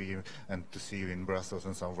in Ukraine and to see you in Brussels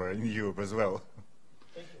and somewhere in Europe as well.